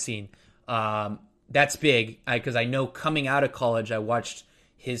what I've seen. That's big because I know coming out of college, I watched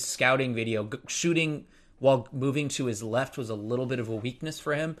his scouting video. Shooting while moving to his left was a little bit of a weakness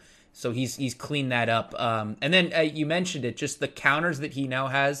for him. So he's cleaned that up. And then you mentioned it, just the counters that he now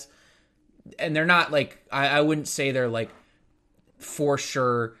has. And they're not like, I wouldn't say they're like for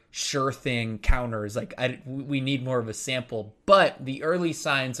sure thing counters. Like we need more of a sample. But the early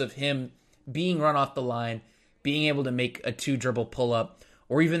signs of him being run off the line, being able to make a two dribble pull up,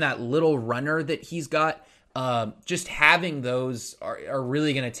 or even that little runner that he's got, just having those are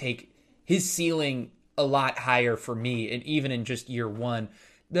really going to take his ceiling a lot higher for me. And even in just year one,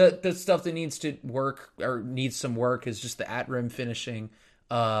 the stuff that needs to work or needs some work is just the at rim finishing.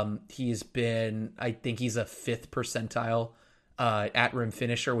 He's been, I think he's a fifth percentile at rim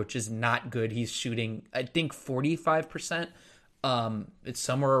finisher, which is not good. He's shooting, I think, 45%. It's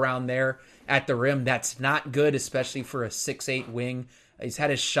somewhere around there at the rim. That's not good, especially for a 6'8" wing. He's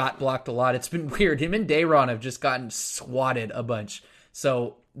had his shot blocked a lot. It's been weird. Him and Dayron have just gotten swatted a bunch.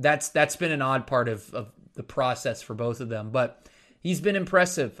 So that's been an odd part of the process for both of them. But he's been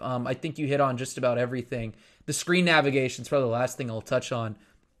impressive. I think you hit on just about everything. The screen navigation is probably the last thing I'll touch on.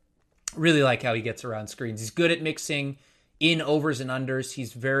 Really like how he gets around screens. He's good at mixing in overs and unders.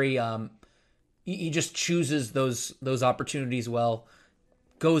 He's very he just chooses those opportunities well.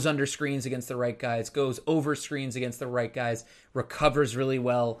 Goes under screens against the right guys, goes over screens against the right guys, recovers really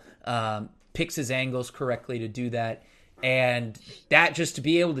well, picks his angles correctly to do that. And that, just to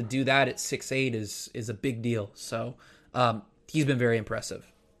be able to do that at 6'8" is a big deal. So he's been very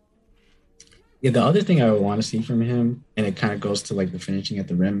impressive. Yeah, the other thing I would want to see from him, and it kind of goes to like the finishing at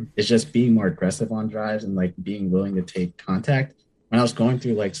the rim, is just being more aggressive on drives and like being willing to take contact. When I was going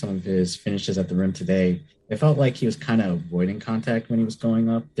through like some of his finishes at the rim today, it felt like he was kind of avoiding contact when he was going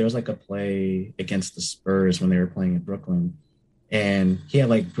up. There was like a play against the Spurs when they were playing in Brooklyn, and he had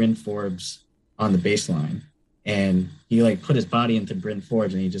like Bryn Forbes on the baseline, and he like put his body into Bryn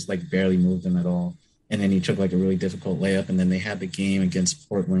Forbes, and he just like barely moved him at all. And then he took like a really difficult layup, and then they had the game against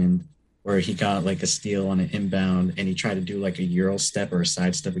Portland where he got like a steal on an inbound and he tried to do like a Euro step or a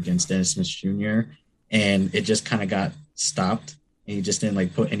side step against Dennis Smith Jr. And it just kind of got stopped. And he just didn't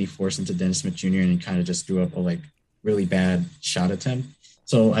like put any force into Dennis Smith Jr. and he kind of just threw up a like really bad shot attempt.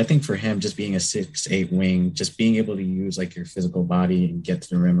 So I think for him, just being a 6'8" wing, just being able to use like your physical body and get to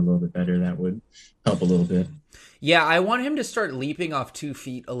the rim a little bit better, that would help a little bit. Yeah, I want him to start leaping off 2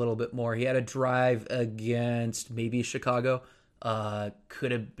 feet a little bit more. He had a drive against maybe Chicago.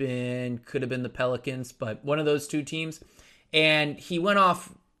 Could have been the Pelicans, but one of those two teams. And he went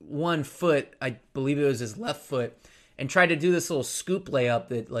off one foot, I believe it was his left foot, and tried to do this little scoop layup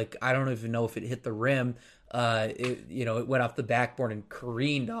that, like, I don't even know if it hit the rim. It went off the backboard and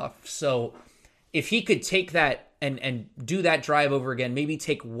careened off. So if he could take that and do that drive over again, maybe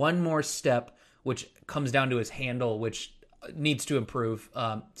take one more step, which comes down to his handle, which needs to improve,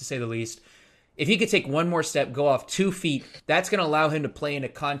 to say the least. If he could take one more step, go off 2 feet, that's going to allow him to play into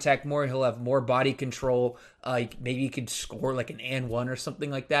contact more. He'll have more body control. Maybe he could score like an and one or something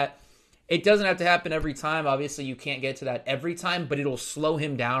like that. It doesn't have to happen every time. Obviously, you can't get to that every time, but it'll slow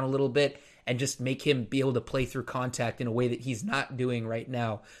him down a little bit and just make him be able to play through contact in a way that he's not doing right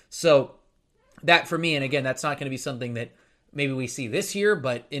now. So that for me, and again, that's not going to be something that maybe we see this year,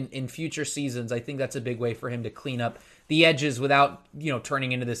 but in future seasons, I think that's a big way for him to clean up the edges without,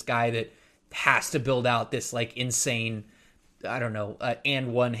 turning into this guy that has to build out this like insane, I don't know,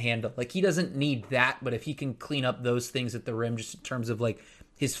 and one handle. Like, he doesn't need that, but if he can clean up those things at the rim, just in terms of like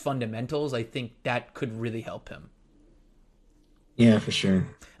his fundamentals, I think that could really help him. Yeah, for sure.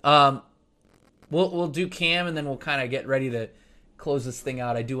 We'll do Cam, and then we'll kind of get ready to close this thing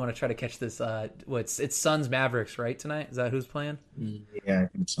out. I do want to try to catch this. It's Suns Mavericks right tonight? Is that who's playing? Yeah, I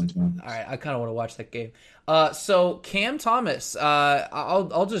think it's something. All right, I kind of want to watch that game. So Cam Thomas,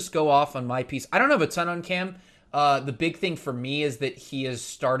 I'll just go off on my piece. I don't have a ton on Cam. The big thing for me is that he has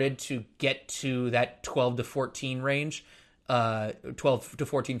started to get to that 12 to 14 range, 12 to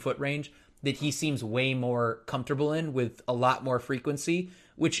 14 foot range that he seems way more comfortable in with a lot more frequency,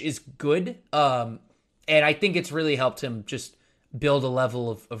 which is good. And I think it's really helped him just build a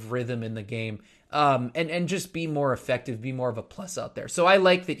level of rhythm in the game, and just be more effective, be more of a plus out there. So I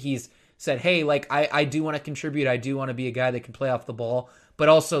like that he's said, hey, like, I do want to contribute. I do want to be a guy that can play off the ball, but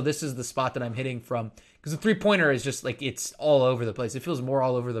also this is the spot that I'm hitting from. Because the three-pointer is just like, it's all over the place. It feels more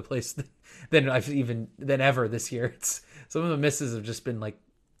all over the place than ever this year. Some of the misses have just been like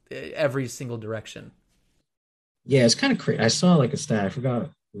every single direction. Yeah, it's kind of crazy. I saw like a stat. I forgot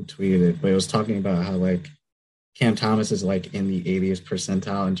who tweeted it, but it was talking about how like Cam Thomas is like in the 80th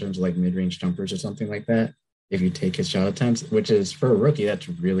percentile in terms of like mid-range jumpers or something like that. If you take his shot attempts, which is for a rookie, that's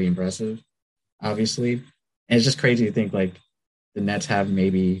really impressive, obviously. And it's just crazy to think like the Nets have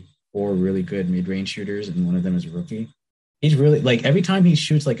maybe 4 really good mid-range shooters and one of them is a rookie. He's really like every time he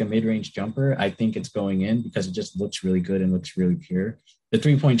shoots like a mid-range jumper, I think it's going in because it just looks really good and looks really pure. The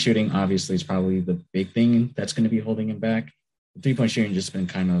 3-point shooting obviously is probably the big thing that's going to be holding him back. The 3-point shooting just been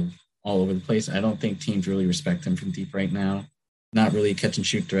kind of all over the place. I don't think teams really respect him from deep right now. Not really catch and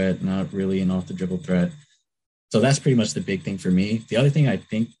shoot threat, not really an off the dribble threat. So that's pretty much the big thing for me. The other thing I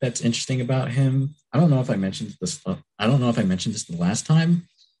think that's interesting about him, I don't know if I mentioned this the last time,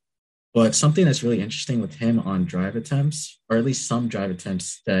 but something that's really interesting with him on drive attempts, or at least some drive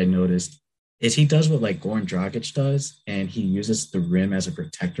attempts that I noticed, is he does what like Goran Dragic does, and he uses the rim as a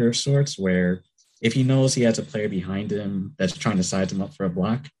protector of sorts, where if he knows he has a player behind him that's trying to size him up for a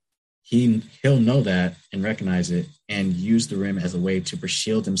block, he'll know that and recognize it and use the rim as a way to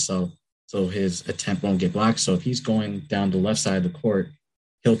shield himself so his attempt won't get blocked. So if he's going down the left side of the court,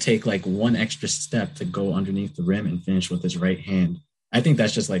 he'll take like one extra step to go underneath the rim and finish with his right hand. I think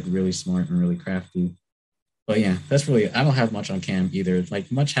that's just like really smart and really crafty. But yeah, that's really, I don't have much on Cam either.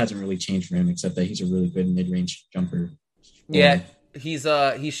 Like much hasn't really changed for him except that he's a really good mid-range jumper. Yeah, he's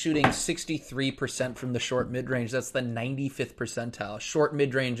shooting 63% from the short mid-range. That's the 95th percentile. Short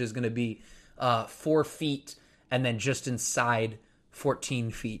mid-range is going to be 4 feet and then just inside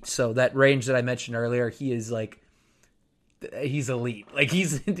 14 feet. So that range that I mentioned earlier, he's elite. Like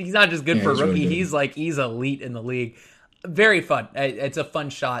he's not just good for a rookie. Really he's elite in the league. Very fun. It's a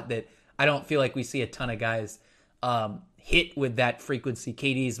fun shot that I don't feel like we see a ton of guys hit with that frequency.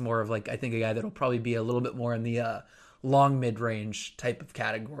 KD is more of like, I think, a guy that'll probably be a little bit more in the long mid-range type of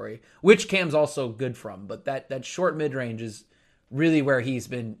category, which Cam's also good from. But that short mid-range is really where he's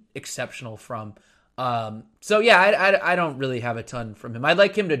been exceptional from. So yeah, I don't really have a ton from him. I'd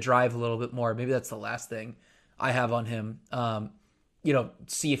like him to drive a little bit more. Maybe that's the last thing I have on him.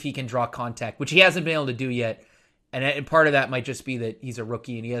 See if he can draw contact, which he hasn't been able to do yet. And part of that might just be that he's a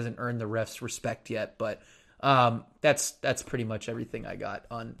rookie and he hasn't earned the refs' respect yet. But that's pretty much everything I got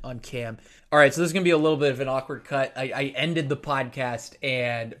on Cam. All right, so this is gonna be a little bit of an awkward cut. I ended the podcast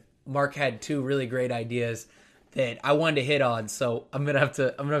and Mark had 2 really great ideas that I wanted to hit on. So I'm gonna have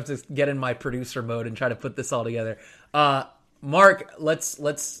to get in my producer mode and try to put this all together. Mark,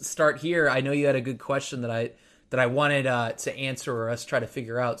 let's start here. I know you had a good question that I wanted to answer or us try to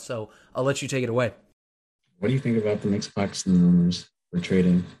figure out. So I'll let you take it away. What do you think about the Knicks Claxton rumors for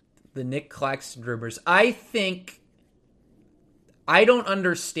trading? The Nick Claxton rumors. I think I don't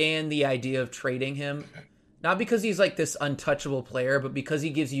understand the idea of trading him Not because he's like this untouchable player, but because he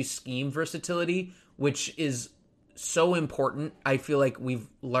gives you scheme versatility, which is so important. I feel like we've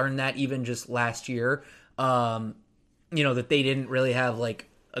learned that even just last year. That they didn't really have like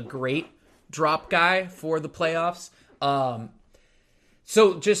a great drop guy for the playoffs.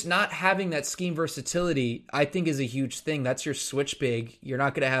 So just not having that scheme versatility, I think, is a huge thing. That's your switch big. You're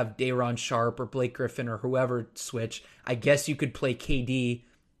not going to have Day'Ron Sharp or Blake Griffin or whoever switch. I guess you could play KD.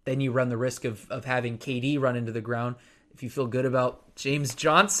 Then you run the risk of having KD run into the ground. If you feel good about James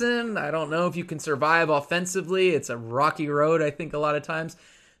Johnson, I don't know if you can survive offensively. It's a rocky road, I think, a lot of times.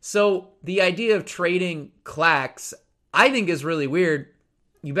 So the idea of trading Clax, I think, is really weird.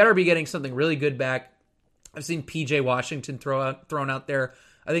 You better be getting something really good back. I've seen PJ Washington thrown out there.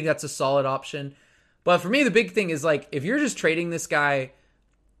 I think that's a solid option. But for me, the big thing is, like, if you're just trading this guy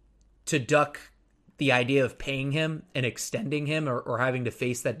to duck the idea of paying him and extending him or having to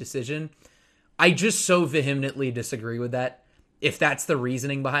face that decision, I just so vehemently disagree with that. If that's the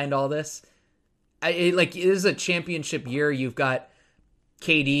reasoning behind all this, it is a championship year. You've got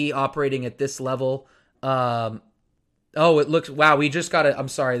KD operating at this level. It looks, wow, we just got I'm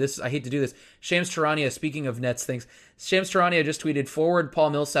sorry, I hate to do this. Shams Charania, speaking of Nets things, Shams Charania just tweeted, forward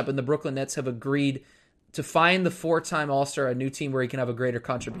Paul Millsap and the Brooklyn Nets have agreed to find the 4-time All-Star a new team where he can have a greater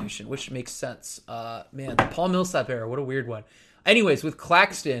contribution, which makes sense. Man, the Paul Millsap era, what a weird one. Anyways, with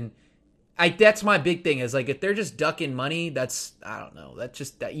Claxton, that's my big thing is, like, if they're just ducking money, I don't know.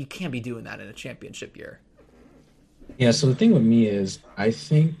 That you can't be doing that in a championship year. Yeah, so the thing with me is, I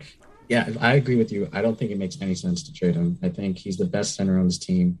think, yeah, I agree with you. I don't think it makes any sense to trade him. I think he's the best center on this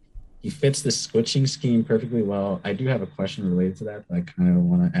team. He fits the switching scheme perfectly well. I do have a question related to that I kind of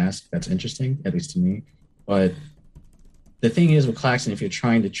want to ask. That's interesting, at least to me. But the thing is with Claxton, if you're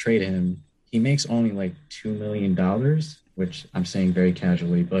trying to trade him, he makes only like $2 million, which I'm saying very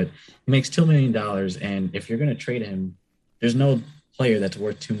casually, but he makes $2 million. And if you're going to trade him, there's no player that's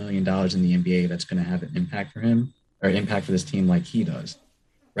worth $2 million in the NBA that's going to have an impact for him or impact for this team like he does.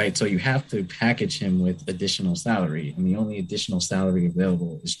 Right. So you have to package him with additional salary. And the only additional salary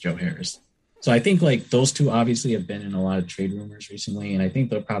available is Joe Harris. So I think like those two obviously have been in a lot of trade rumors recently. And I think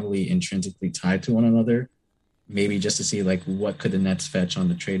they're probably intrinsically tied to one another, maybe just to see like what could the Nets fetch on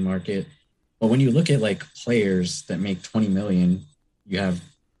the trade market. But when you look at like players that make 20 million, you have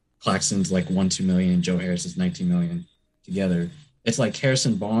Claxton's like 1-2 million, Joe Harris is 19 million together. It's like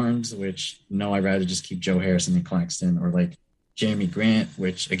Harrison Barnes, which no, I'd rather just keep Joe Harrison than Claxton, or like Jeremy Grant,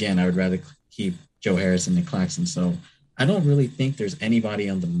 which again, I would rather keep Joe Harrison than Claxton. So I don't really think there's anybody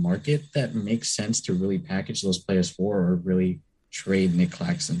on the market that makes sense to really package those players for or really trade Nick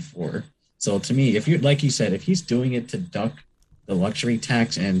Claxton for. So to me, if you like you said, if he's doing it to duck the luxury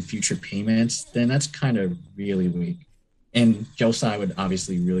tax and future payments, then that's kind of really weak. And Joe Tsai would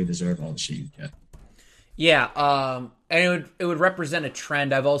obviously really deserve all the shit you get. Yeah, and it would represent a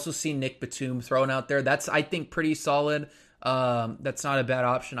trend. I've also seen Nick Batum thrown out there. That's, I think, pretty solid. That's not a bad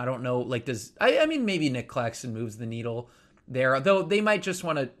option. I don't know, like, I mean, maybe Nick Claxton moves the needle there, though they might just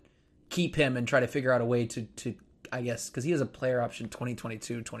want to keep him and try to figure out a way to I guess, because he has a player option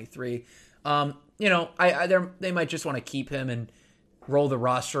 2022, 23. They might just want to keep him and roll the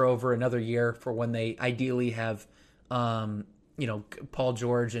roster over another year for when they ideally have, Paul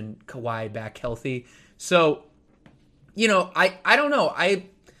George and Kawhi back healthy. So, I don't know. I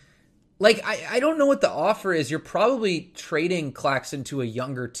don't know what the offer is. You're probably trading Claxton to a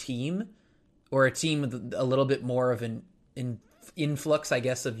younger team or a team with a little bit more of an influx, I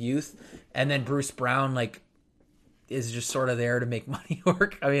guess, of youth. And then Bruce Brown, like, is just sort of there to make money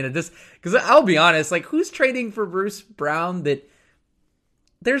work. I mean, because I'll be honest, like, who's trading for Bruce Brown that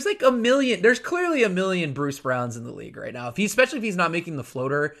there's clearly a million Bruce Browns in the league right now. Especially if he's not making the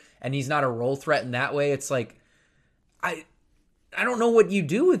floater and he's not a role threat in that way, it's like, I don't know what you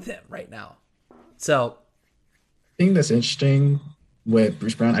do with him right now. So I think that's interesting with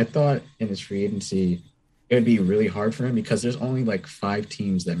Bruce Brown. I thought in his free agency, it would be really hard for him because there's only like 5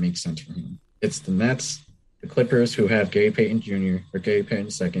 teams that make sense for him. It's the Nets, the Clippers, who have Gary Payton Jr. or Gary Payton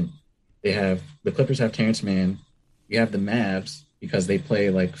II. The Clippers have Terrence Mann. You have the Mavs because they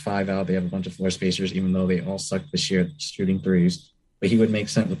play like 5 out. They have a bunch of floor spacers, even though they all suck this year at shooting threes. But he would make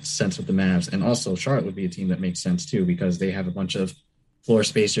sense with the Mavs. And also Charlotte would be a team that makes sense too because they have a bunch of floor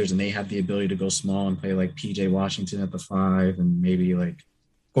spacers and they have the ability to go small and play like PJ Washington at the 5 and maybe like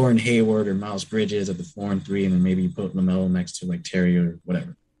Gordon Hayward or Miles Bridges at the 4 and 3, and then maybe you put LaMelo next to like Terry or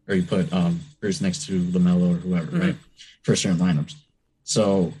whatever. Or you put Bruce next to LaMelo or whoever, right? For certain lineups.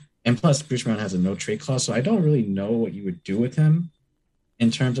 So, and plus Bruce Brown has a no trade clause. So I don't really know what you would do with him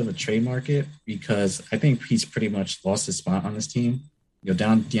in terms of a trade market because I think he's pretty much lost his spot on this team.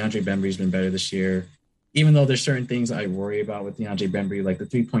 DeAndre Bembry's been better this year. even though there's certain things I worry about with DeAndre Bembry, like the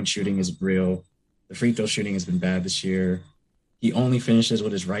 3-point shooting is real. The free throw shooting has been bad this year. He only finishes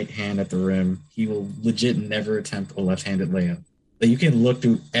with his right hand at the rim. He will legit never attempt a left-handed layup. Like you can look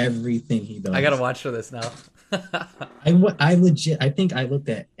through everything he I gotta does. watch for this now. I legit I think I looked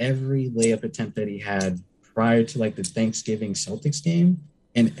at every layup attempt that he had prior to like the Thanksgiving Celtics game,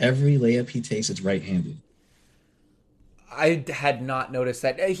 and every layup he takes is right-handed. I had not noticed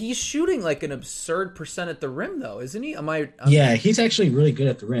that. He's shooting like an absurd percent at the rim, though, isn't he? Am I? Yeah, he's actually really good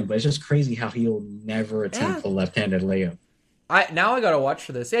at the rim, but it's just crazy how he'll never Yeah. attempt a left-handed layup. I gotta watch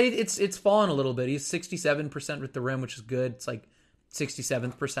for this. Yeah, it's fallen a little bit. He's 67% with the rim, which is good. It's like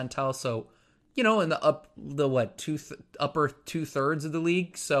 67th percentile. So, in the what upper 2/3 of the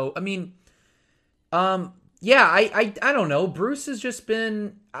league. So I mean, yeah, I don't know. Bruce has just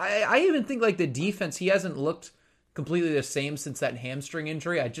been. I even think like the defense. He hasn't looked completely the same since that hamstring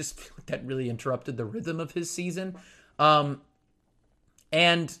injury. I just feel like that really interrupted the rhythm of his season. Um,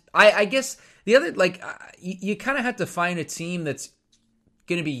 and I guess the other like you kind of have to find a team that's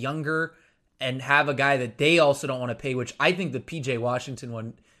going to be younger and have a guy that they also don't want to pay. Which I think the PJ Washington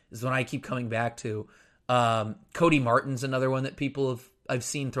one is one I keep coming back to. Cody Martin's another one that I've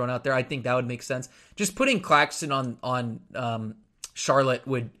seen thrown out there. I think that would make sense. Just putting Claxton on Charlotte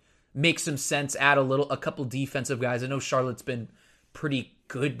would make some sense. Add a couple defensive guys. I know Charlotte's been pretty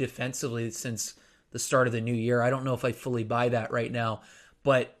good defensively since the start of the new year. I don't know if I fully buy that right now,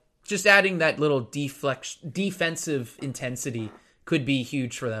 but just adding that little defensive intensity could be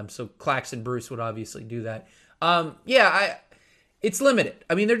huge for them. So Claxton Bruce would obviously do that. Yeah, it's limited.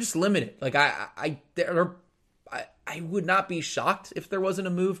 I mean, they're just limited. Like I would not be shocked if there wasn't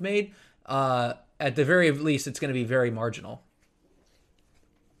a move made. At the very least, it's going to be very marginal.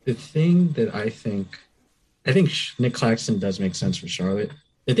 The thing that I think Nick Claxton does make sense for Charlotte.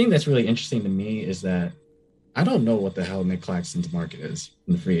 The thing that's really interesting to me is that I don't know what the hell Nick Claxton's market is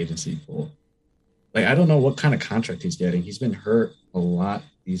in the free agency pool. Like, I don't know what kind of contract he's getting. He's been hurt a lot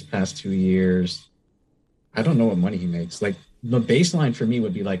these past 2 years. I don't know what money he makes. Like, the baseline for me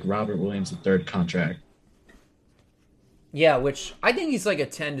would be like Robert Williams' third contract. Yeah, which I think he's like a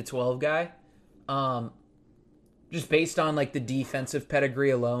 10 to 12 guy. Um, just based on like the defensive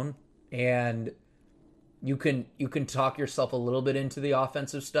pedigree alone, and you can talk yourself a little bit into the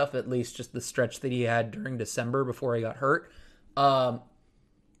offensive stuff, at least just the stretch that he had during December before he got hurt. Um,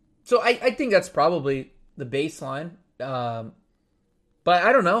 so I think that's probably the baseline. But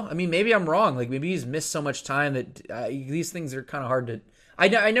I don't know. I mean, maybe I'm wrong. Like maybe he's missed so much time that these things are kind of hard to.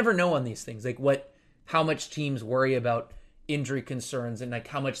 I never know on these things, like how much teams worry about injury concerns and like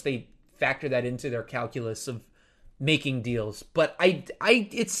how much they factor that into their calculus of making deals. But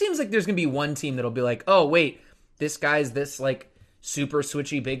it seems like there's gonna be one team that'll be like, oh wait, this guy's this like super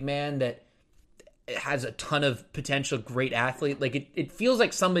switchy big man that has a ton of potential, great athlete. Like it feels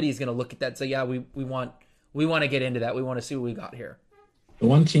like somebody's gonna look at that and say, yeah, we want to get into that. We want to see what we got here. The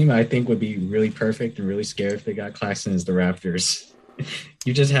one team I think would be really perfect and really scared if they got Claxton is the Raptors.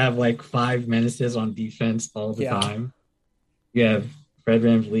 You just have like five menaces on defense all the Yeah. time. You have Fred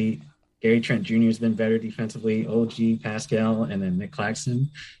VanVleet, Gary Trent Jr. has been better defensively, OG, Pascal, and then Nick Claxton.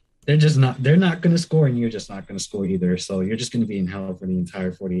 They're not going to score, and you're just not going to score either. So you're just going to be in hell for the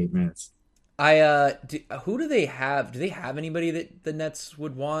entire 48 minutes. Who do they have? Do they have anybody that the Nets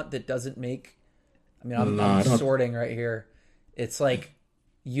would want that doesn't make? I mean, I'm, No, I'm I don't. sorting right here. It's like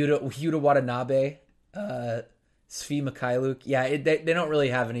Yuta Watanabe, Svi Mikhailuk. Yeah, they don't really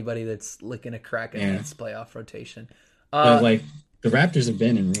have anybody that's licking a crack in Yeah. its playoff rotation. But Uh, like the Raptors have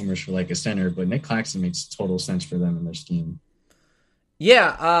been in rumors for like a center, but Nick Claxton makes total sense for them in their scheme.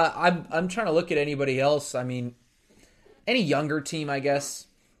 yeah, I'm trying to look at anybody else. I mean, any younger team, I guess.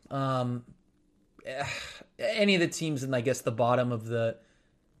 Um, eh, any of the teams in, I guess, the bottom of the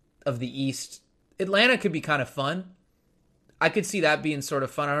East. Atlanta could be kind of fun. I could see that being sort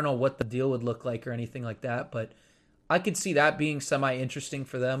of fun. I don't know what the deal would look like or anything like that, but I could see that being semi interesting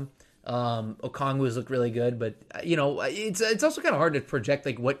for them. Okongwu's look really good, but it's also kind of hard to project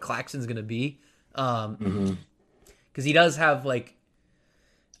like what Claxton's going to be, because Mm-hmm. he does have like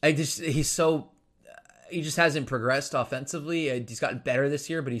he just hasn't progressed offensively. He's gotten better this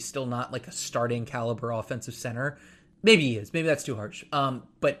year, but he's still not like a starting caliber offensive center. Maybe he is. Maybe that's too harsh.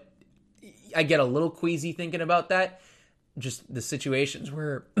 But I get a little queasy thinking about that. Just the situations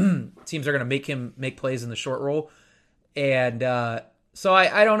where teams are going to make him make plays in the short roll, and so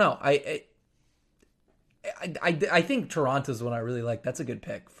I don't know. I think Toronto's one I really like. That's a good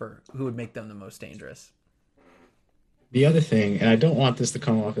pick for who would make them the most dangerous. The other thing, and I don't want this to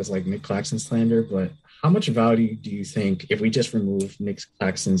come off as like Nick Claxton slander, but how much value do you think if we just remove Nick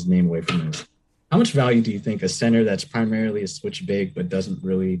Claxton's name away from this? How much value do you think a center that's primarily a switch big but doesn't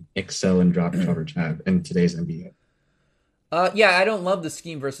really excel in drop coverage have in today's NBA? Yeah, I don't love the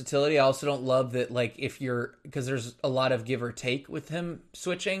scheme versatility. I also don't love that, like, if you're, because there's a lot of give or take with him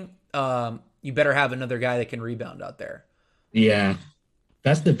switching. You better have another guy that can rebound out there. Yeah,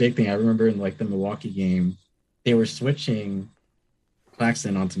 that's the big thing. I remember in like the Milwaukee game, they were switching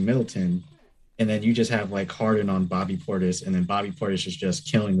Claxton onto Middleton, and then you just have like Harden on Bobby Portis, and then Bobby Portis is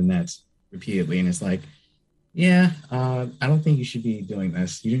just killing the Nets repeatedly. And it's like, yeah, I don't think you should be doing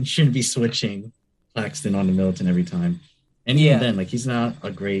this. You shouldn't be switching Claxton onto Middleton every time. And even Yeah, then, like he's not a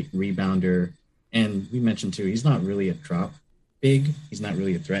great rebounder. And we mentioned too, he's not really a drop big. He's not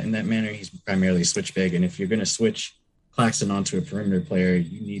really a threat in that manner. He's primarily a switch big. And if you're going to switch Claxton onto a perimeter player,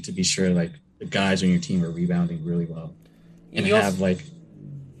 you need to be sure like the guys on your team are rebounding really well and you also have like,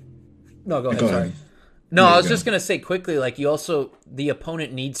 no, go ahead. go Sorry. ahead. No, No, I you was go. just gonna say quickly, like you also the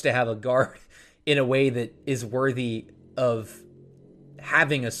opponent needs to have a guard in a way that is worthy of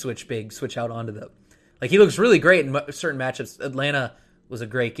having a switch big switch out onto them. Like he looks really great in certain matchups. Atlanta was a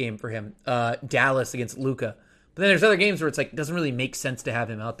great game for him. Dallas against Luca, but then there's other games where it's like it doesn't really make sense to have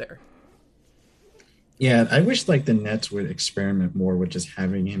him out there. Yeah, I wish like the Nets would experiment more with just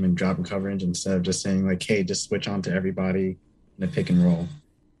having him in drop coverage instead of just saying like, hey, just switch on to everybody in a pick and roll.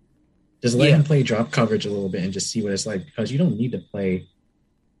 Just let Yeah, him play drop coverage a little bit and just see what it's like because you don't need to play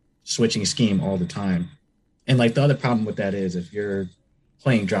switching scheme all the time. And like the other problem with that is if you're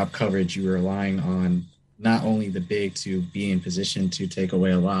playing drop coverage, you're relying on not only the big to be in position to take away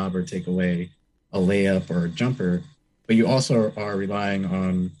a lob or take away a layup or a jumper, but you also are relying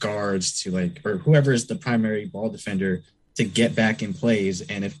on guards to like, or whoever is the primary ball defender to get back in plays.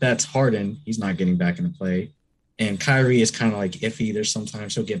 And if that's Harden, he's not getting back into play. And Kyrie is kind of like iffy. There's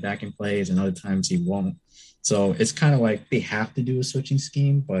sometimes he'll get back in plays and other times he won't. So it's kind of like they have to do a switching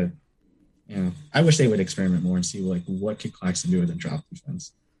scheme, but I wish they would experiment more and see like what could Claxton do with a drop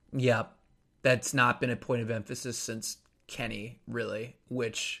defense. yeah, that's not been a point of emphasis since Kenny, really.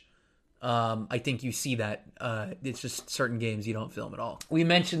 Which I think you see that it's just certain games you don't film at all. We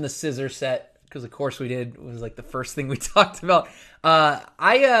mentioned the scissor set because, of course, we did. It was like the first thing we talked about. I've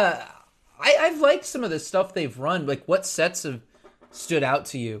liked some of the stuff they've run. Like, what sets have stood out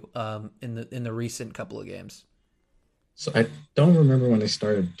to you in the recent couple of games? So I don't remember when they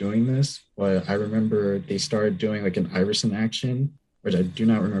started doing this, but I remember they started doing like an Iverson action, which I do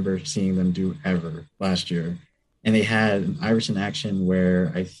not remember seeing them do ever last year. And they had an Iverson action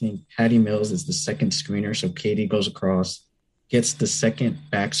where I think Patty Mills is the second screener. So Katie goes across, gets the second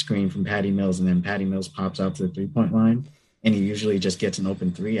back screen from Patty Mills, and then Patty Mills pops out to the 3 point line. And he usually just gets an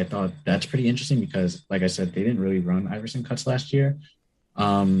open three. I thought that's pretty interesting because, like I said, they didn't really run Iverson cuts last year.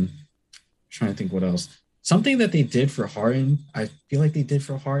 Trying to think what else. Something that they did for Harden, I feel like they did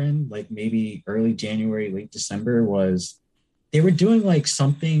for Harden, like maybe early January, late December, was they were doing like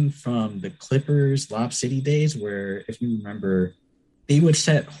something from the Clippers Lob City days where, if you remember, they would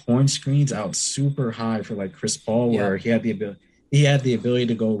set horn screens out super high for like Chris Paul, where Yep. he had the ability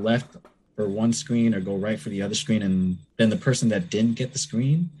to go left for one screen or go right for the other screen, and then the person that didn't get the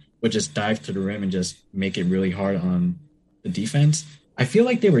screen would just dive to the rim and just make it really hard on the defense. I feel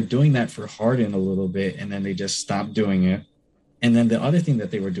like they were doing that for Harden a little bit, and then they just stopped doing it. And then the other thing that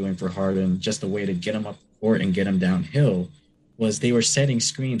they were doing for Harden, just a way to get him up the court and get him downhill, was they were setting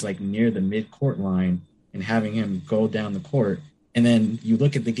screens like near the mid-court line and having him go down the court. And then you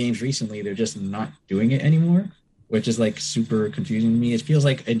look at the games recently, they're just not doing it anymore, which is like super confusing to me. It feels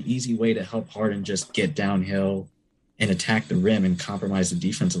like an easy way to help Harden just get downhill and attack the rim and compromise the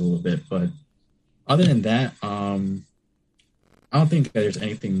defense a little bit. But other than that, I don't think that there's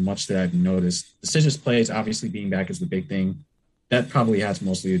anything much that I've noticed. The scissors plays, obviously being back is the big thing. That probably has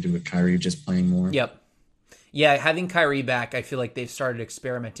mostly to do with Kyrie just playing more. Yep. Yeah, having Kyrie back, I feel like they've started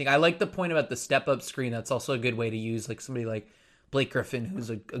experimenting. I like the point about the step up screen. That's also a good way to use like somebody like Blake Griffin, who's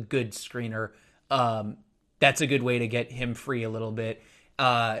a good screener. That's a good way to get him free a little bit,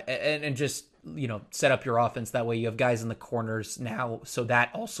 and just set up your offense that way. You have guys in the corners now, so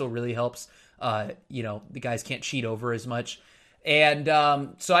that also really helps. The guys can't cheat over as much, and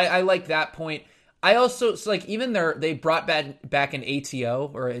so I like that point. I also like even they brought back an ATO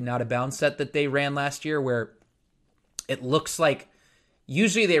or an out of bounds set that they ran last year where it looks like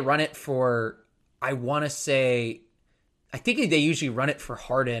usually they run it for, I want to say, I think they usually run it for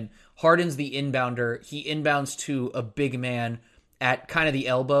Harden. Harden's the inbounder. He inbounds to a big man at kind of the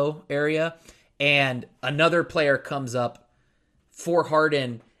elbow area, and another player comes up for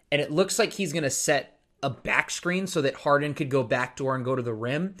Harden, and it looks like he's going to set a back screen so that Harden could go backdoor and go to the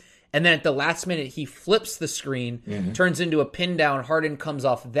rim. And then at the last minute, he flips the screen, turns into a pin down. Harden comes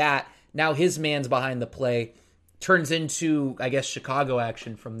off that, Now his man's behind the play. Turns into, I guess, Chicago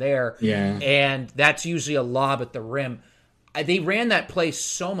action from there. Yeah. And that's usually a lob at the rim. They ran that play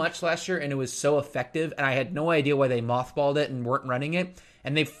so much last year, and it was so effective, and I had no idea why they mothballed it and weren't running it.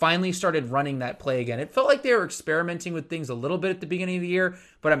 And they finally started running that play again. It felt like they were experimenting with things a little bit at the beginning of the year,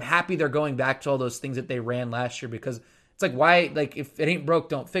 but I'm happy they're going back to all those things that they ran last year, because it's like, why, like, if it ain't broke,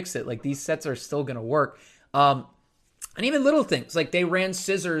 don't fix it. Like, these sets are still going to work. And even little things, like they ran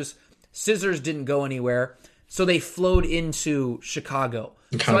scissors. Scissors didn't go anywhere. So they flowed into Chicago.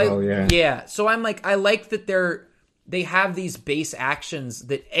 Yeah. So I'm like, I like that they have these base actions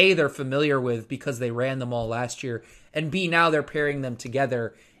that A, they're familiar with because they ran them all last year, and B, now they're pairing them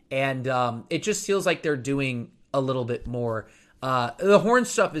together. And it just feels like they're doing a little bit more. The horn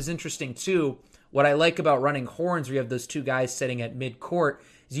stuff is interesting too. What I like about running horns, where you have those two guys sitting at mid-court,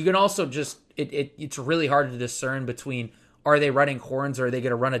 is you can also just, it's really hard to discern between, are they running horns or are they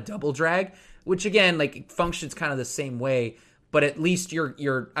going to run a double drag? Which again, like, functions kind of the same way, but at least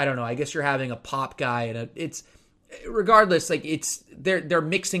you're I don't know, I guess you're having a pop guy, and it's regardless, like, they're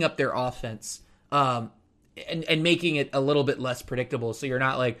mixing up their offense, and making it a little bit less predictable. So you're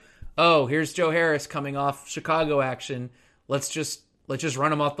not like, oh, here's Joe Harris coming off Chicago action, let's just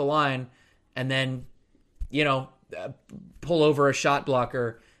run him off the line, and then, pull over a shot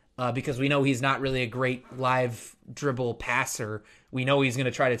blocker. Because we know he's not really a great live dribble passer. We know he's going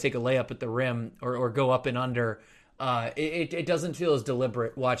to try to take a layup at the rim or go up and under. It doesn't feel as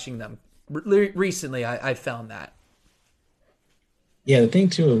deliberate watching them. Recently, I found that. Yeah, the thing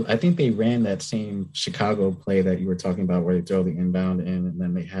too, I think they ran that same Chicago play that you were talking about, where they throw the inbound in, and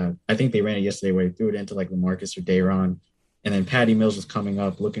then I think they ran it yesterday where they threw it into like LaMarcus or Day'Ron, and then Patty Mills was coming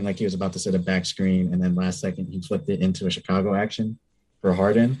up looking like he was about to set a back screen, and then last second he flipped it into a Chicago action for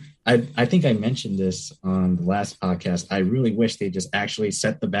Harden. I think I mentioned this on the last podcast. I really wish they just actually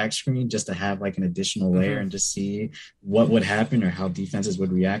set the back screen just to have like an additional layer and just see what would happen or how defenses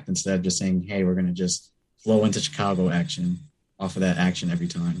would react, instead of just saying, hey, we're going to just flow into Chicago action off of that action every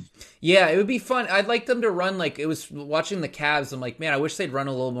time. Yeah, it would be fun. I'd like them to run, like, it was watching the Cavs. I'm like, man, I wish they'd run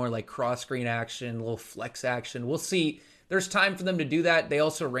a little more like cross screen action, a little flex action. We'll see. There's time for them to do that. They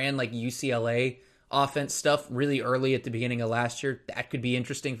also ran like UCLA offense stuff really early at the beginning of last year. That could be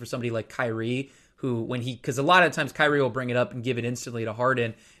interesting for somebody like Kyrie, who, because a lot of times Kyrie will bring it up and give it instantly to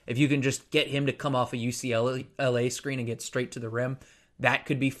Harden. If you can just get him to come off a UCLA screen and get straight to the rim, that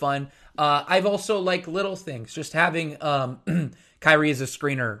could be fun. I've also like little things, just having Kyrie as a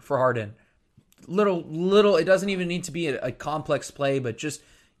screener for Harden. Little. It doesn't even need to be a complex play, but just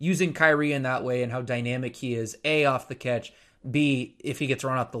using Kyrie in that way and how dynamic he is. A, off the catch. B, if he gets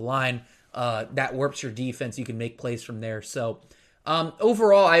run off the line, that warps your defense. You can make plays from there. So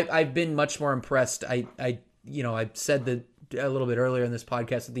overall, I've been much more impressed. I said that a little bit earlier in this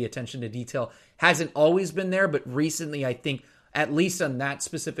podcast that the attention to detail hasn't always been there, but recently I think, at least on that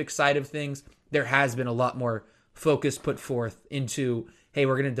specific side of things, there has been a lot more focus put forth into, hey,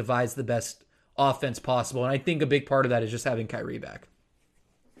 we're going to devise the best offense possible. And I think a big part of that is just having Kyrie back.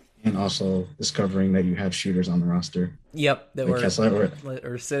 And also discovering that you have shooters on the roster. Yep, that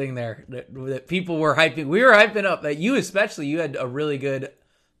were sitting there. That people were hyping. We were hyping up. That you especially, you had a really good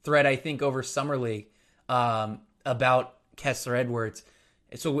thread, I think, over Summer League about Kessler Edwards.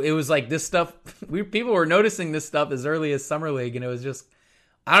 So it was like this stuff. People were noticing this stuff as early as Summer League, and it was just,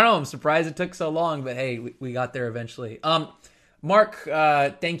 I don't know. I'm surprised it took so long, but hey, we got there eventually. Mark,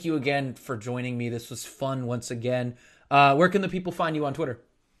 thank you again for joining me. This was fun once again. Where can the people find you on Twitter?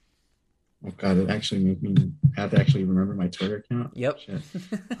 Oh God, it actually made me have to actually remember my Twitter account. Yep.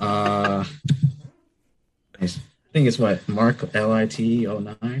 I think it's what, Mark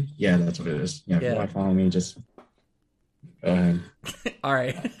LIT09. Yeah, that's what it is. Yeah, if you want to follow me, just go ahead. All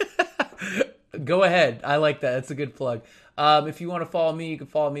right. Go ahead. I like that. That's a good plug. If you want to follow me, you can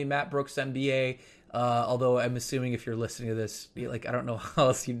follow me, Matt Brooks MBA. Although I'm assuming if you're listening to this, like, I don't know how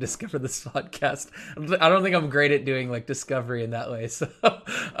else you discover this podcast. I don't think I'm great at doing like discovery in that way. So,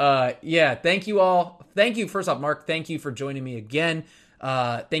 thank you all. Thank you. First off, Mark, thank you for joining me again.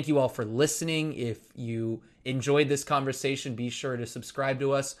 Thank you all for listening. If you enjoyed this conversation, be sure to subscribe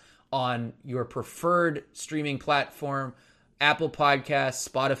to us on your preferred streaming platform, Apple Podcasts,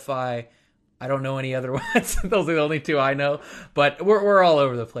 Spotify. I don't know any other ones. Those are the only two I know. But we're all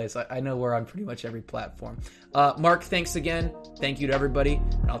over the place. I know we're on pretty much every platform. Mark, thanks again. Thank you to everybody.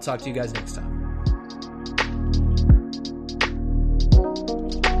 And I'll talk to you guys next time.